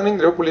 Police to sanging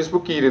police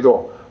bu ki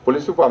rido,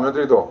 police to pamna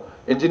rido,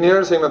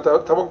 engineers sing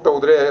tabak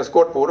tawdre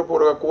escort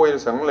pura ko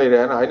sang lay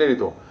ran haine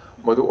rido,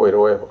 madu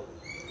oiro.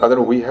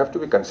 Otherwise, we have to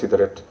be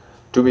considerate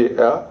to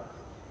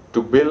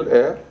build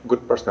a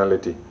good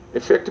personality.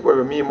 Effective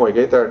over me moy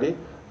gaitardi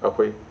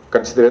akoi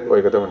considerate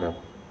oigadamana.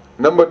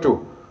 Number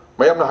 2,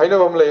 mayam na haina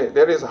bamle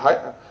there is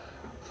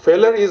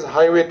failure is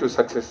highway to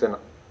success.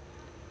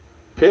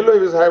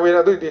 Failure is highway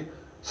adu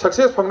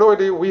success from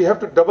nowhere we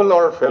have to double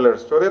our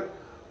failures so that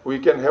we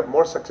can have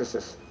more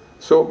successes.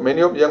 So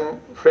many of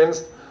young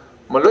friends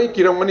maloi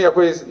kiramani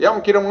akoi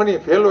yam kiramani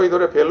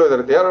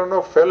failure there are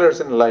no failures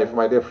in life,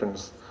 my dear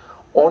friends.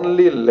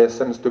 Only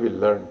lessons to be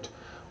learned.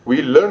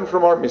 We learn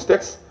from our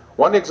mistakes.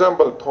 One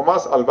example,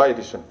 Thomas Alva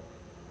Edison.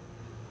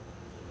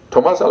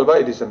 Thomas Alva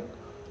Edison.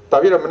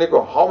 Tavira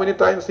Maniko, how many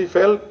times he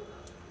failed?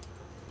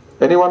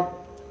 Anyone?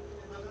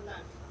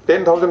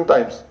 10,000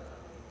 times.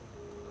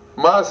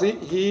 Masi,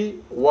 he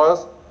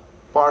was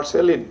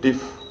partially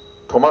deaf.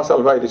 Thomas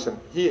Alva Edison.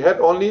 He had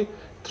only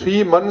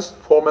 3 months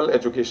formal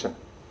education.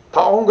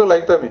 Taonga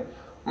like tami.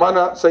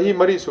 Mana sahi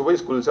mari subay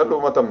school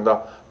chalu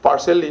matamda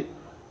partially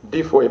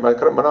deaf way mana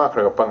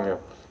pangyo.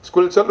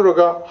 School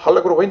chaluga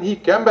halagro. When he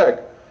came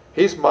back,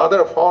 his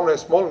mother found a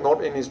small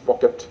note in his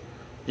pocket.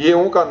 He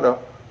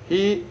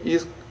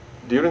is,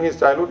 during his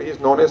childhood, he is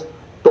known as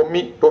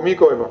Tommy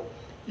Koeva.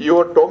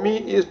 Your Tommy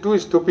is too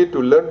stupid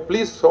to learn.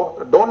 Please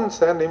don't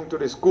send him to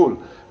the school.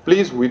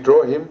 Please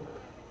withdraw him.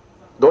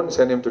 Don't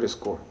send him to the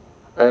school.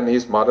 And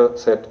his mother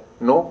said,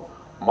 no,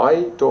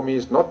 my Tommy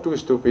is not too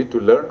stupid to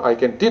learn. I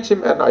can teach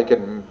him and I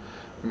can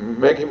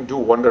make him do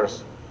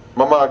wonders.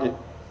 Mama agi,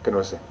 can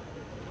we say?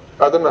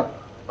 Aduna,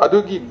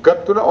 adugi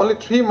gatuna only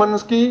 3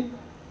 months ki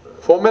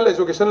formal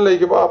education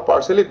like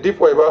partially deep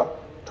way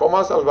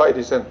Thomas Alva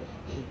Edison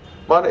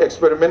man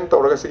experiment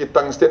tawraga sigi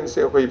tungsten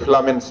se koi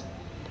filaments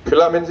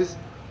is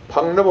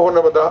phangna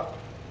bahona bada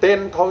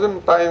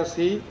 10,000 times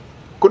he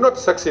could not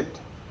succeed.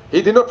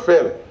 He did not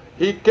fail.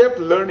 He kept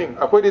learning.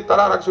 Akoi di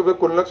tara rak sube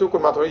kun lak su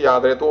kun mathoi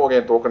yaad re to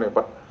again to kane,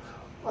 but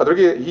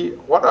adragi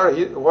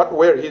what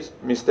were his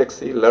mistakes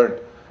he learned,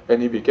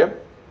 and he became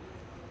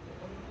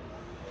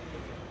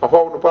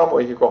apaw nupa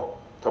mo ko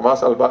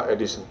Thomas Alva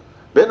Edison.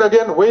 Then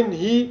again, when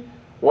he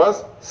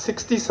was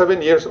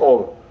 67 years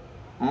old,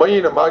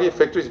 may na magi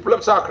factories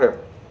pulap sakre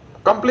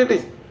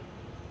completely.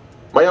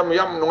 Mayam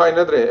yam nungai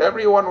nadre.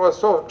 Everyone was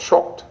so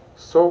shocked,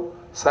 so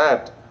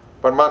sad.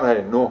 But man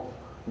hai no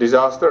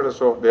disaster.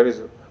 So there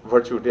is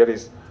virtue. There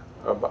is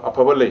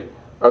apabali.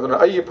 Aduna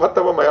ay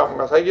phattaba mayam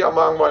ngasai gi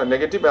amang ma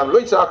negative mayam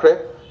loi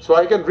sakre. So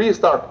I can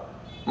restart.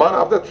 Man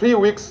after 3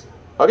 weeks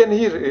again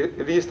he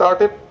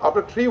restarted.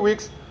 After 3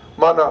 weeks,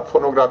 mana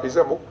phonography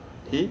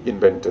he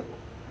invented.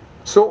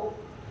 So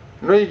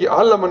noi gi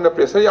alaman na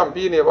pressure yam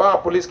pi ne wa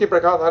police ki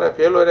prakha thare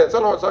fail ho re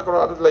chalo sakro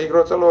adat lai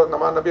gro chalo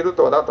naman na biru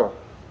to da to.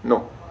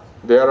 No,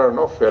 there are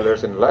no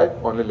failures in life,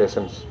 only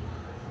lessons.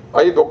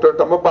 Ai doctor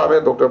tamma pa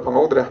me doctor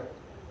phangodre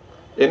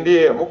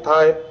NDA muk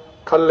thai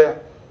khalle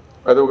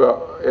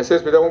aduga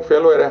SSB da muk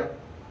fail ho re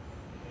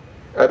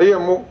adi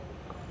muk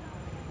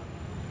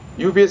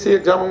UPSC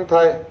exam muk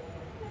thai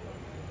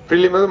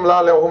preliminary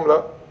la le hum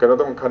la kana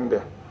dam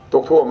khande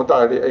tokho ma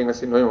ta ri ai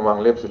ngasi noi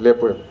mamang lep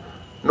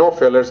no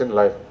failures in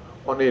life,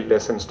 only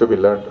lessons to be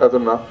learned.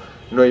 Aduna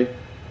noi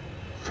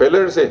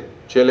failures e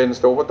challenge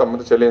to what tam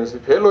challenge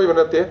fail hoy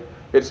banate,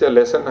 it's a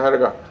lesson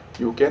harga.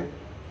 You can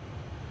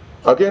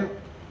again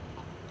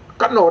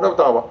kan no na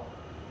tawa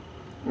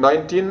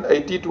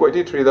 1980 to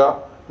 83 da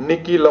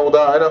Niki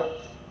Lauda ana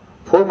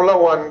Formula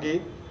 1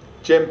 gi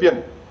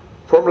champion,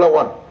 Formula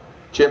 1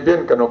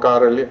 champion kano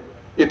karali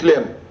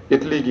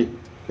Italy gi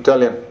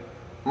Italian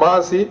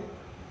masi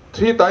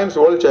 3 times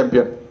world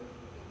champion.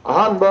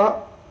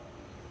 Ahanba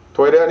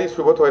Thoirani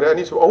Suba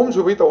Thoirani Suba Om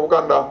Subita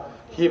Uganda,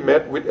 he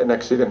met with an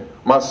accident.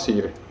 Mas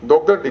Siri.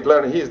 Doctor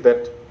declared he is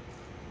dead.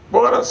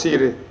 Bogara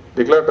Siri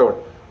declared to her,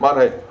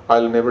 man,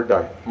 I'll never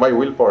die. My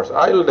willpower,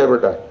 I'll never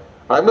die.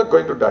 I'm not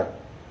going to die.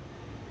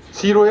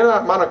 Siro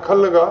yana mana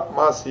khallaga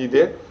mas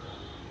Side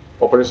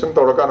operation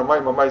Torokana my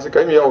mama is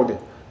kaimi yaudi.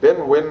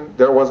 Then when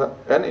there was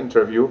an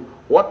interview,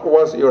 what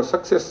was your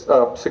success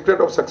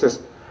secret of success?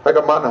 I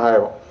got man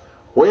haiva.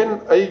 When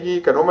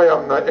aigi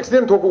kanomayamna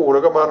accident thoku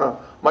uraga mana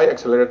my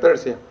accelerator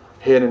se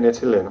hen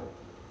in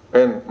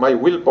and my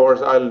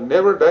willpower, I'll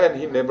never die, and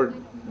he never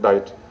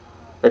died.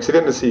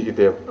 Accident is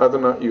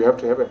aduna you have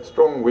to have a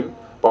strong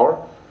willpower.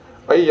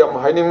 I am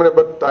hiding,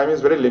 but time is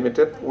very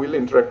limited. We'll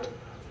interact.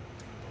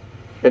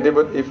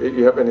 Anybody, if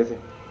you have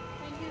anything.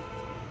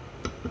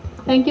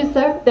 Thank you,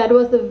 sir. That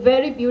was a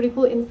very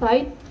beautiful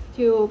insight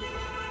to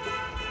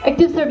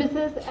active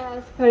services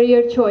as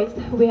career choice.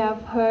 We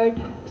have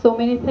heard so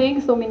many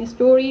things, so many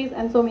stories,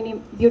 and so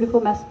many beautiful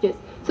messages.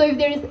 So if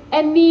there is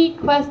any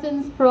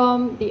questions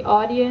from the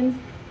audience,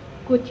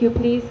 could you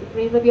please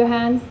raise up your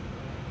hands?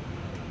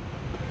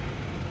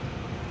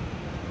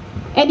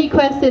 Any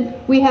questions?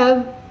 We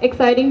have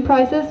exciting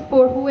prizes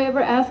for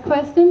whoever asks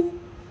questions.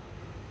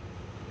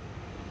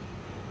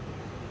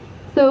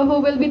 So who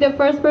will be the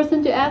first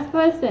person to ask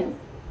questions?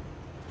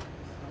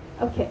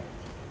 Okay.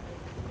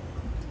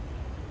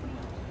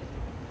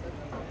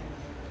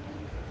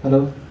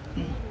 Hello,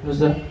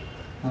 sir.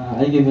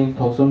 I give him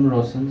Thousand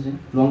Rosen,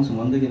 long some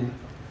on the guinea.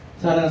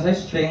 So, I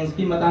strengths,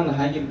 keep matang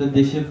high give the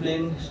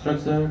discipline,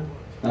 structure,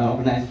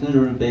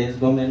 organization, base,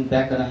 government,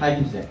 back and high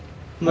gives it.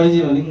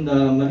 Marizi running the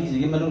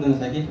Marizi Manungan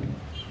Saki.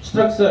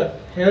 Structure,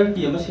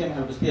 hierarchy, a machine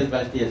have to stay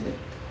by stairs.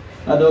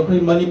 Adokui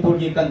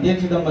Manipuri can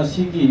take the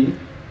Masiki,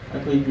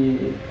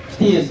 a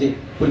stairs,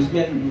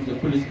 policeman, the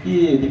police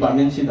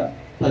department,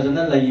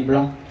 Pazana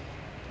Libra,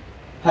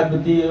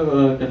 Habuti,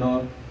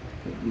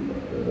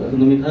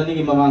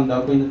 Numitani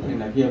Mamanga,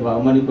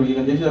 Manipuri,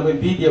 and this is a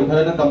video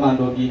of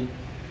commando.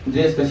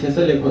 Dress ka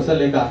sesale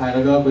kosale ka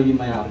haraga bagi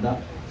mayamda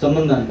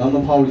samandan ba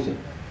mapawise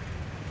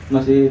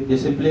masi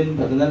discipline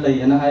padana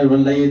lai ana hai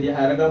ron lai di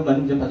haraga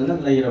ban je padana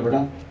lai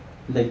rabada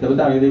lai ta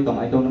da ri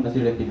kamai to na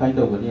masi rectify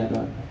to bani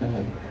ada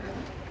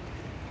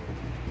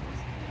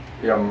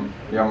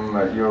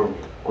your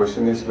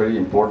question is very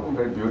important,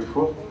 very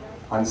beautiful.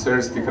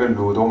 Answers different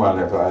ludo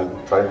male, so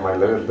I'll try my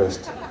level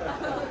best.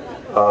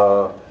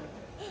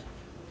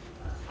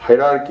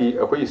 Hierarchy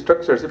akoi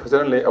structure si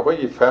phajana le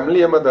akoi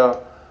family amada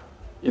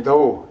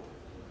idho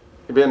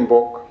iben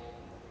bok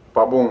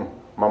pabung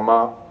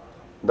mama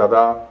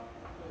dada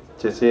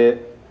cheche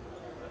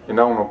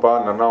inau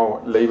nopa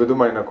nanau leibadu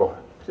maina ko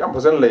yam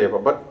phasan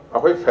leiba but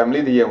akoi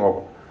family di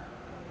yengo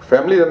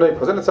family da noi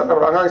phasan chak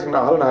rangang sing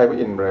na hal na hai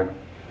in brain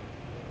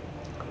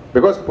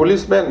because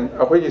policemen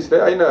akoi is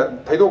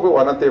aina thaido ko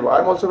wanate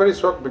I'm also very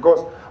shocked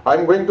because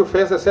I'm going to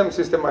face the same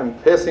system I'm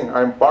facing.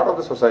 I'm part of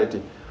the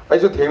society. I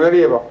just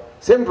thenari ba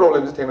same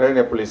problems thenari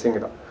ne policing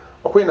da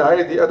akoi na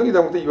hai di adu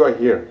idam you are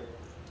here.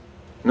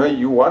 No,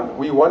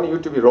 we want you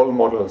to be role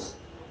models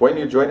when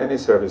you join any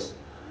service.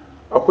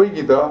 Akoi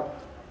gida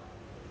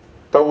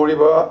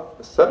tawriba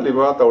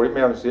satliba tawri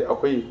mayam si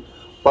akoi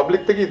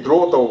public tagi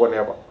draw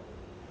tawbaneba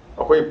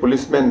akoi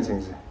policemen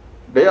sing se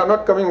they are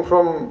not coming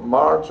from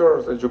Mars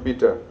or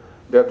Jupiter,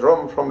 they are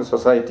drawn from the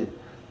society.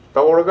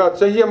 Tawraga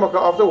chahi amaka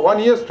after 1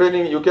 year's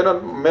training you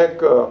cannot make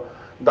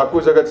daku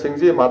jagat sing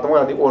ji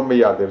matama ani on me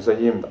yade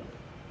chahi amda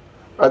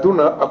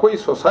aduna akoi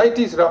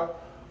societies ra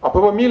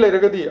apaba mi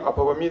lairagadi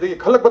apaba mi dagi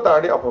khalak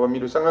batari apaba mi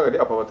du sangagadi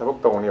apaba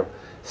thabak tawni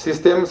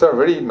systems are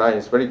very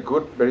nice, very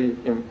good, very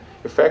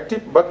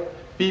effective, but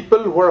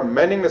people who are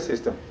manning the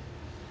system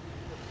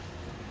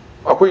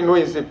akoi no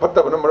is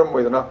phatta bana maram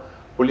moidana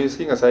police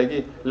ki ngasai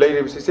gi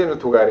lairib system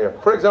thu gare.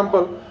 For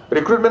example,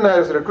 recruitment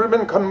has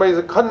recruitment khan mai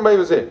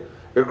se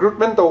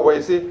recruitment to wai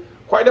si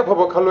quite a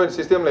phaba khalo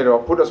system lairo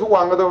put asu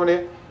wanga da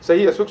ne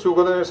sahi asuk su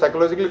go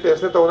psychologically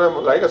test to na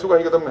like asu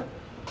ga ga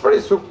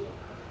very su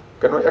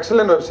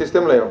excellent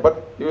system lairo,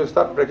 but you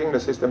start breaking the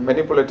system,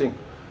 manipulating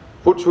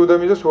put su da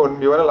mi so son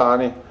mi wana la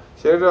ni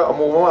sera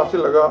amu ma apsi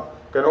laga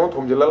kano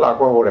thumjila la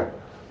ko hore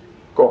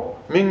ko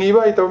mingi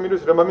ba ito mi du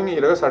sera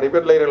mingi laga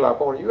certificate laira la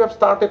ko you have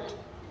started.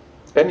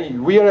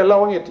 And we are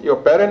allowing it. Your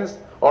parents,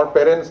 our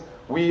parents,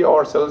 we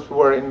ourselves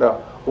who are in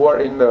the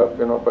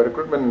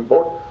recruitment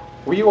board,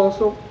 we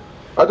also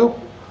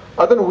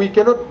other we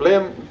cannot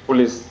blame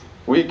police.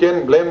 We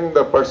can blame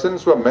the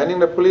persons who are manning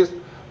the police.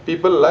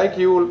 People like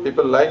you.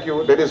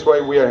 That is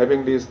why we are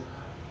having this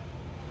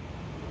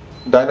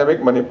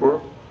dynamic Manipur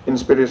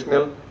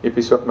inspirational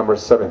episode number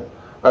 7.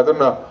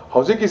 Aduna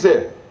hauji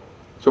se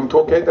sum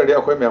thoke tadi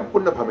akhoi myam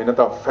punna phamina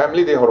ta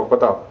family de horok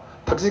pata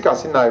thaksi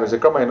kasin nai se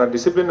kramai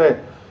discipline hai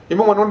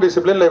imong manon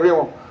discipline lebre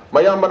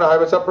mayam bana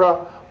haiba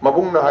chapra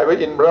mabung na haiba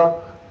inbra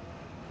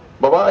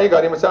baba ai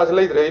gari macha se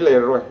leidre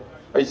roi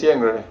ai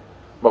siang re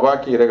baba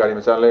ki re gari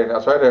macha le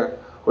aswai re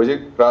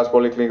hoji class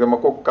polyclinic ma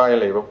ko kai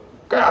leiba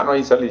ka no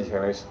ai sali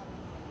chenis.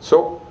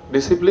 So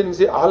discipline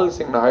si ahal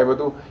sing na haiba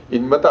tu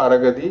inba ta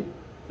aragadi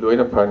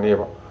loina phane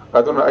ba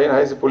aduna ai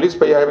hai se police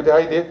pai haiba de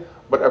hai de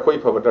but akoi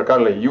phaba darkar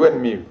le you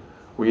and me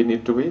we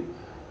need to be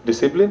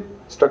disciplined,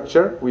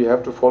 structure, we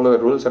have to follow the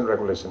rules and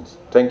regulations.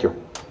 Thank you.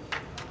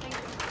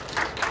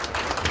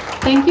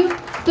 Thank you.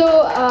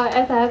 So,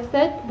 as I have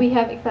said, we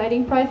have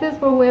exciting prizes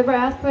for whoever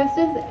asks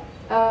questions.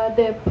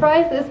 The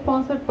prize is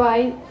sponsored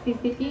by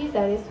CCT,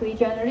 that is Sui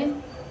Generis.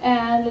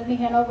 And let me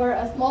hand over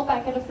a small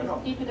packet of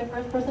CCT to the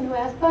first person who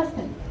asks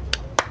questions.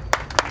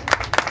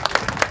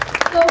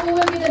 So, who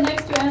will be the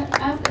next to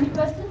ask any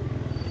question?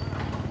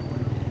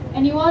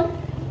 Anyone?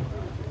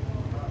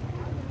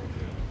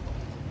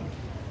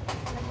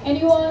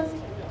 Anyone?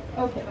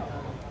 Okay.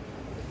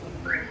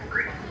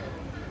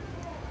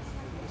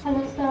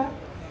 Hello, sir.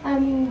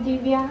 I'm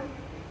Divya,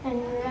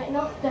 and right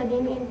now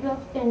studying in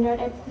 12th standard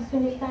at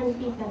Sunistan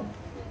Peter.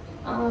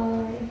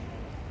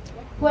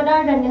 What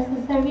are the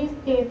necessary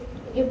steps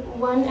if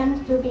one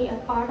aims to be a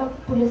part of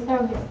police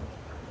service?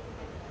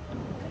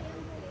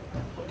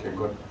 Okay,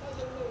 good.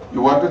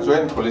 You want to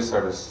join police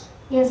service?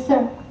 Yes,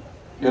 sir.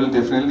 You'll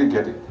definitely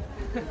get it.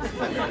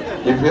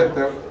 If you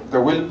have the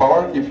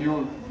willpower, if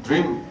you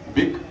dream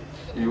big,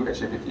 you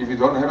achieve it. If you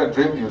don't have a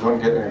dream, you don't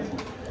get anything.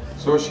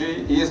 So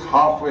she is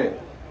halfway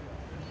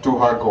to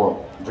her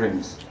goal,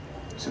 dreams.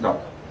 Sit down.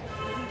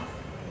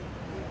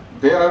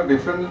 There are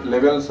different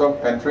levels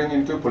of entering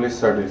into police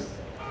service.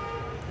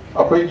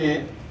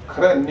 Apoigi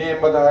khara name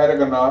bada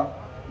hairagana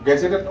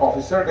gazetted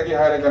officer dagi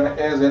hairagana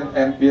as an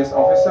IPS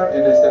officer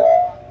in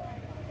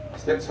the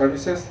state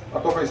services.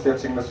 Atopa state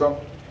sing na so.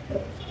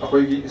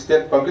 Apoigi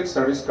state public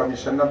service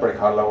commission na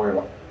parikha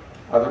laweba.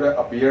 Adore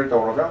appear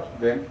tawraga.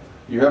 Then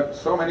you have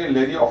so many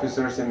lady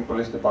officers in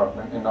police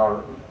department in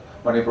our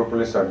Manipur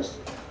police service.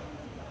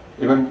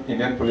 Even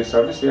Indian police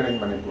service here in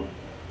Manipur.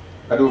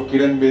 Adu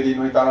Kiran Bedi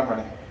noi tara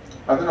mani.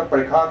 Adu na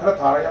parikha thara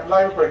thara yam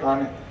live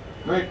parikha ne.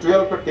 Noi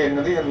 12 per 10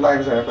 nadi and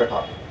live sa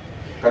parikha.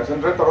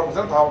 Concentrate taro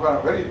pasan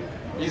thauka very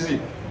easy,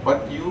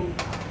 but you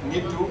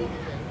need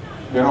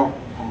to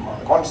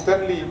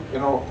constantly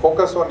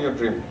focus on your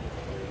dream.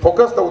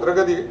 Focus ta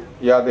udragadi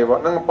ya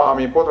deva nang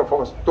pami potra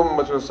focus tum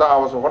machu sa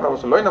awasu hona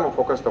awasu loina mo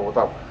focus ta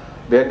uta.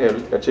 Then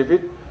you'll achieve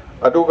it.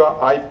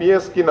 Aduga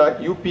IPS ki na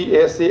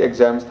UPSC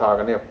exams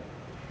thagane.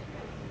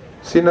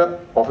 Senior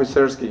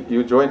officers ki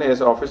you join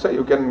as officer,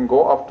 you can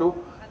go up to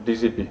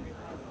DCP.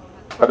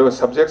 Aduga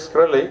subjects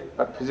krale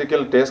at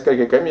physical test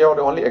karke came out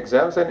only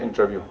exams and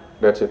interview.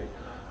 That's it.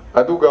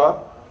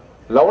 Aduga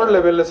lower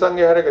level sange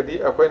haragadi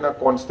akoi na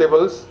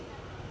constables,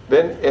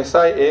 then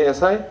SI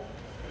ASI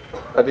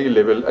adi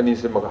level ani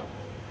simaga.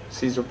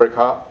 Si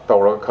superkha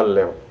tawra khal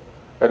level.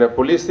 And the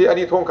police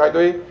ani thong khai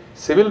doi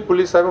civil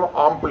police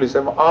armed police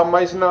armed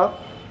maisna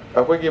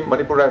akoi ki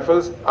Manipur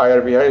Rifles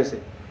IRB harisi.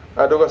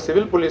 Aduga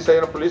civil police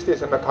police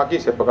station na khaki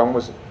se pakang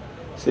mus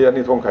si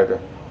ani thong khai de.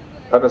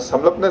 Ana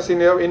samlapna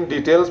senior in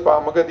details pa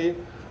magadi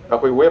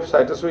akoi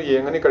website su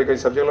yengani kari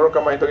subject lor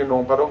kamai to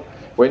nong paro.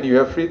 When you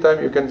have free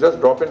time, you can just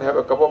drop in, have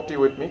a cup of tea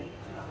with me.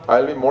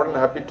 I'll be more than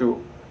happy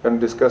to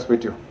discuss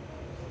with you.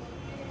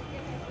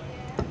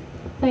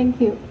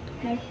 Thank you.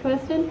 Next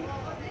question.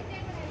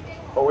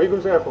 How are you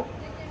going to say?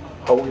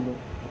 How are you?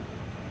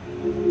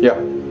 Yeah.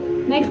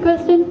 Next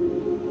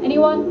question.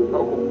 Anyone?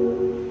 How?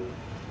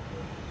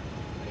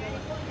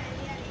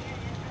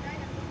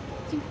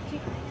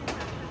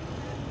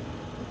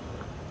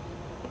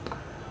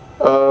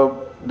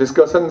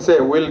 discussion say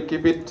we'll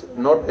keep it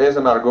not as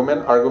an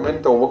argument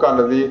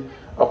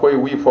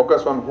we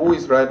focus on who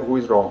is right, who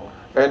is wrong,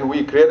 and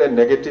we create a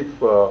negative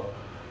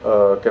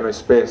kind of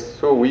space.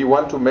 So we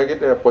want to make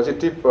it a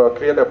positive,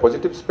 create a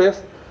positive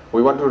space.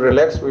 We want to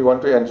relax, we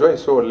want to enjoy.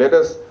 So let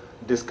us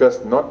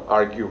discuss, not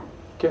argue.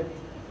 Okay?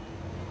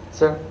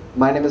 Sir,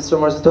 my name is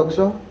Sumar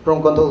Sitokso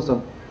from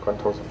Kontholsam.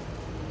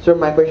 Sir,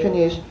 my question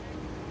is,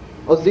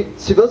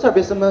 civil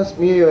service nowadays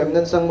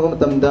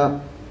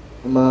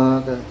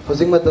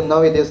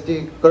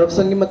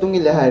corruption ki matung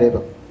ila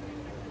haireba.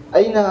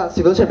 Aina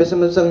civil service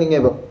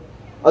sangingeba.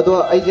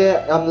 Ado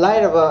aije am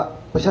lairaba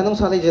pasanung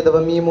sala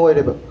jedaba mi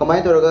moireba.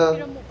 Kamai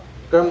toraga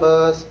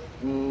karamba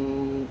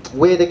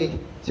way dagi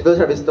civil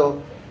service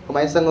to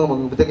kamai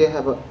sangong butake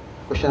have a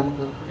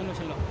question.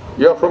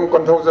 You are from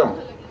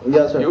Kontholsam.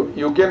 Yes, sir.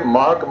 You can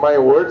mark my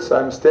words.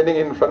 I'm standing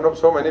in front of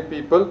so many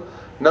people.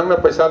 Nang na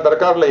paisa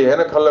darkar lai hai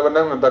na khalla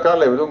nang na darkar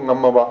lai du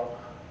ngamma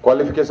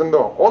qualification do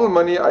all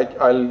money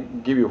I'll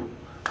give you.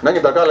 Nang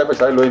darkar lai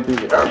paisa loin pi.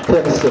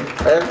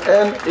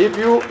 And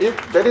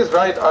if that is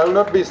right, I'll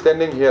not be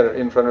standing here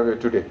in front of you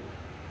today.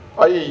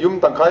 I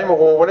yum tangkai mo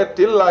ho when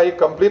till I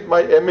complete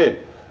my MA.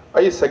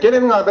 I second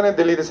in ngata ne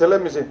Delhi de sele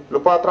mi se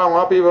lupa tra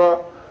nga pi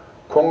ba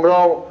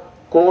khongrao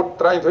coat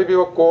trying to be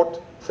a coat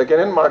second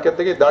hand market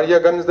dagi Darya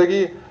Ganj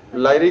dagi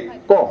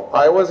lyric ko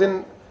I was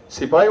in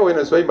Sipai o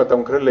in soi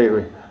matam khre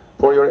lei.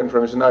 For your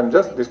information, I'm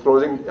just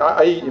disclosing.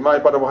 I my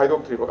part of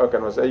Haidok trip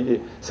can was a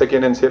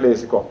second and sale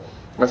is ko.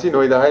 Masi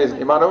no ida is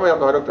Imano and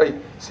Haidok try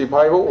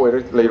Sipai or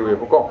Lay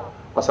ko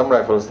Assam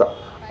Rifles.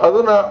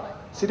 Aduna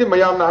City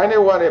Mayam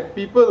Nine one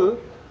people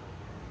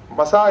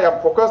Masaya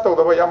focused on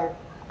the Yam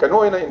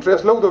canoe in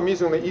interest low the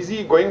missing the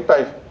easy going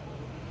type.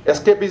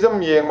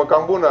 Escapism yang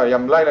Makambuna,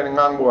 Yam Line and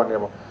Ngangu and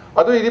Nemo.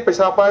 Adu idi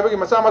Pesa Pai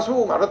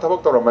Masamasu, I'm not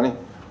about money.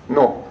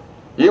 No.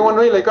 You want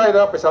to like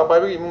either Pesa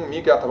Pai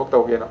me cat of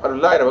Togena, or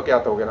light of a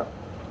cat ogena.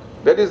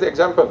 That is the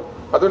example.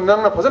 Adu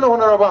Nana Pasana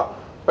Honoraba,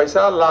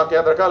 Paisa La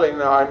Katakala,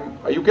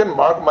 you can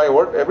mark my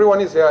word,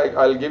 everyone is here,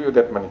 I'll give you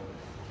that money.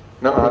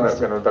 Nana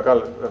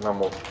Takal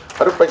Namo.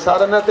 Adu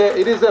Paisaranate,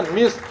 it is a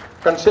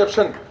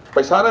misconception.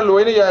 Paisana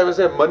Luini, I will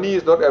say money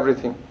is not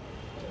everything.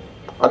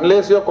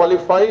 Unless you are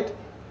qualified,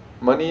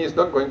 money is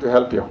not going to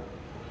help you.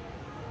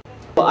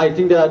 I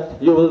think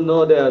that you will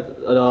know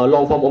that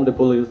long form of the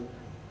police.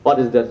 What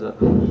is that, sir?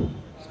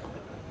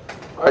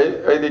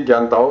 I did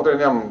Gantao,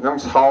 I'm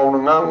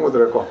sound with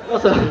record.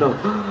 No.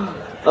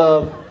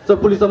 So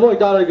police are more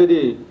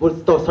targeted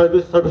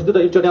service to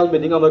the internal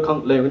meaning of a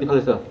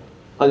language.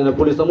 And the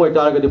police are more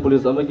targeted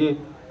police are making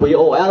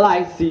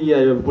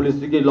POLIC police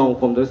long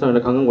from the sun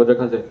and with the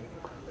country.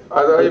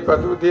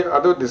 I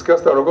do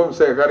discuss the Rogum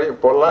say, Gary,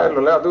 Pola,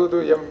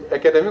 do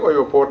academic or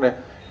your porne.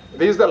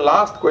 This is the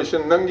last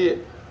question. Nangi,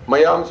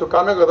 Mayam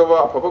Sukana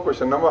Gadava, Papa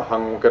question number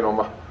Hang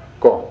Kenoma.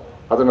 Go.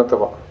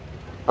 Adonatava.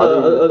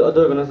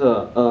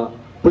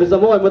 Police are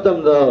more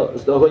madam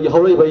the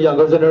horrible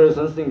younger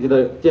generations think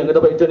the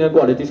internet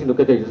quality in the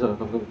case.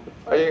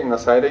 I in a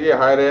side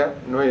hire,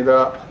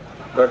 Noida,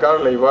 Dakar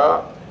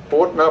Leva,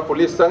 Port na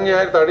police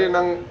Sangya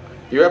Tarinang,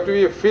 you have to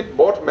be fit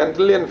both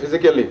mentally and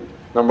physically.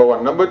 Number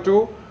one. Number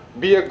two,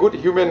 be a good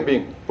human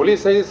being.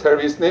 Police is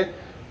service ne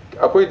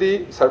apoi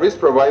di service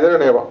provider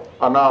neba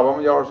anabam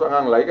yaur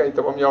sangang like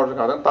itabam yaur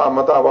sangang ta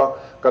mataba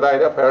kadai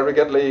da fire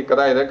brigade lei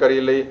kadai da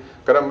kari lei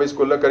karam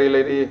school la kari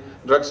lei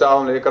drug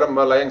sound lei karam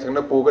layang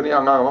sangna pugani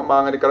anga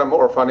mangani karam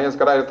orphanage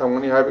kadai da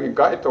thamuni habi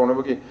guide tawna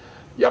bagi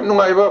yam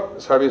nungai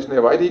ba service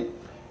neba idi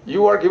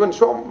you are given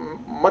so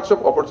much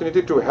of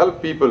opportunity to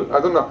help people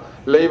aduna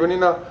leibani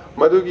na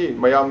madugi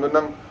mayam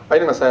nang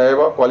aina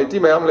ngasaiba quality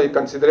mayam lei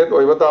considerate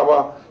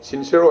oibataba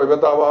sincere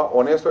oibataba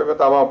honest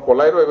oibataba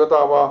polite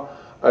oibataba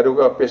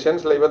aduga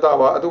patience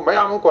leibataba adu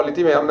mayam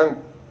quality mayam nang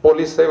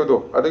police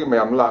saidu adu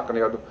mayam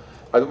lakani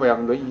adu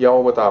mayam loi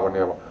yaw bataba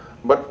neba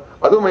but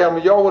adu mayam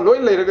yaw loi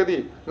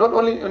leiragadi not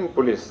only in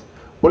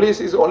police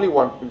is only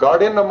one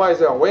garden nama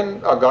is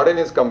when a garden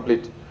is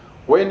complete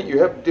when you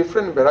have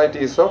different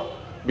varieties of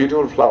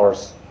beautiful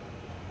flowers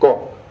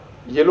ko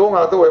yellow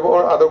ngata weba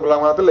or other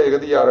gulang ngata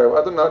leiragadi yare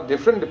adu na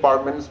different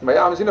departments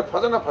mayam sina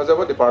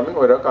phajaba department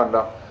oira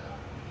kanda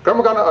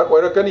kramakana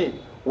oira kani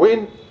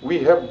when we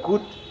have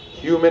good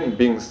human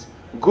beings,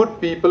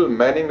 good people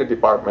manning the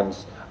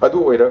departments.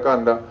 Adu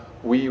oirakanda,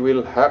 we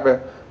will have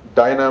a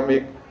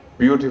dynamic,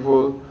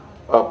 beautiful,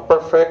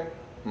 perfect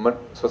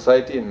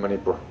society in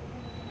Manipur.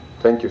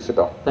 Thank you. Sit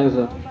down. Thank you,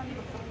 sir.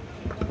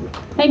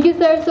 Thank you,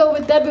 sir. So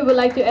with that, we would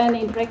like to end the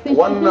interaction.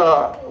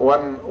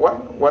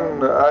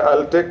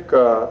 I'll take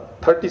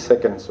 30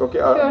 seconds. Okay,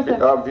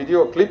 sure,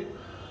 video clip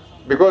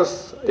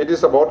because it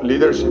is about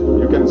leadership.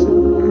 You can see.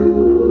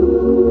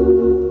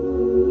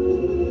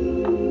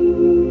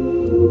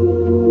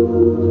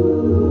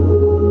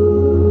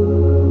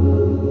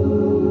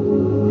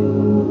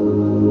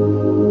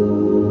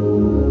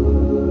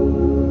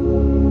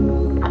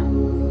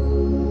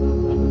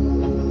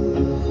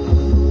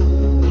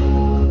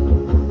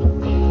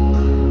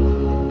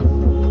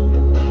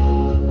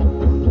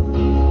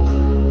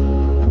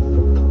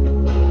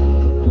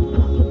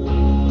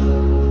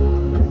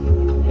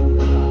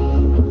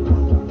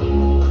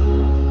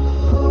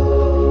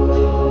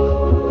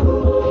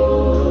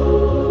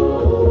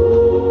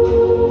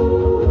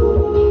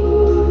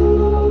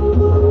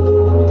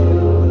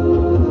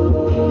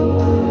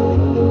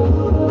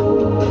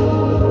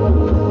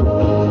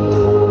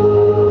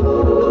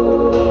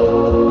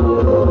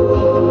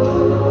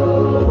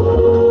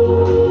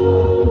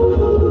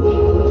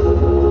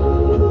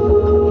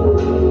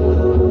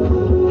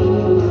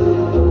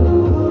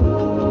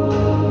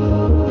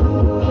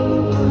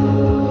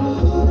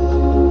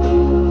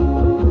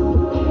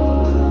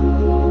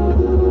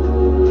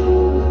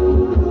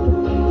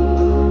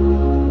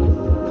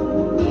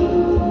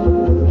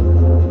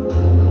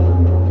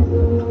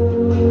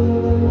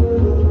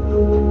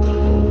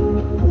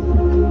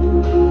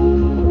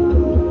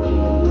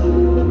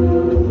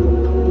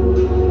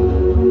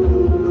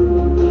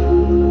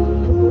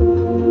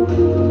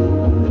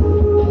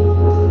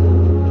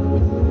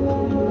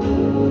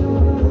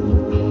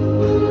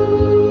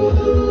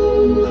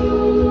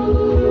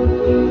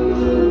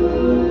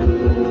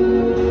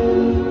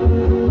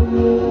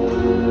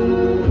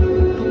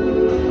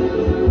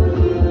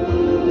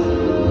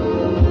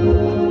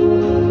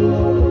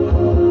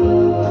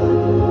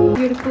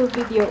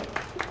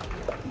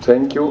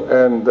 Thank you.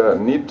 And the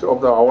need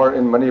of the hour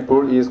in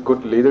Manipur is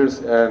good leaders,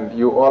 and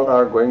you all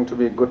are going to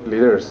be good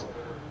leaders.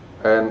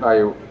 And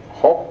I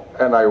hope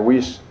and I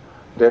wish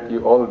that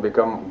you all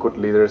become good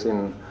leaders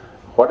in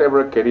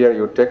whatever career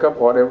you take up,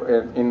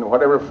 in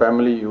whatever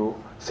family you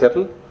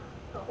settle.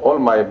 All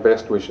my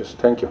best wishes.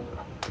 Thank you.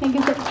 Thank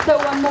you, sir. So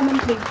one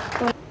moment,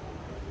 please.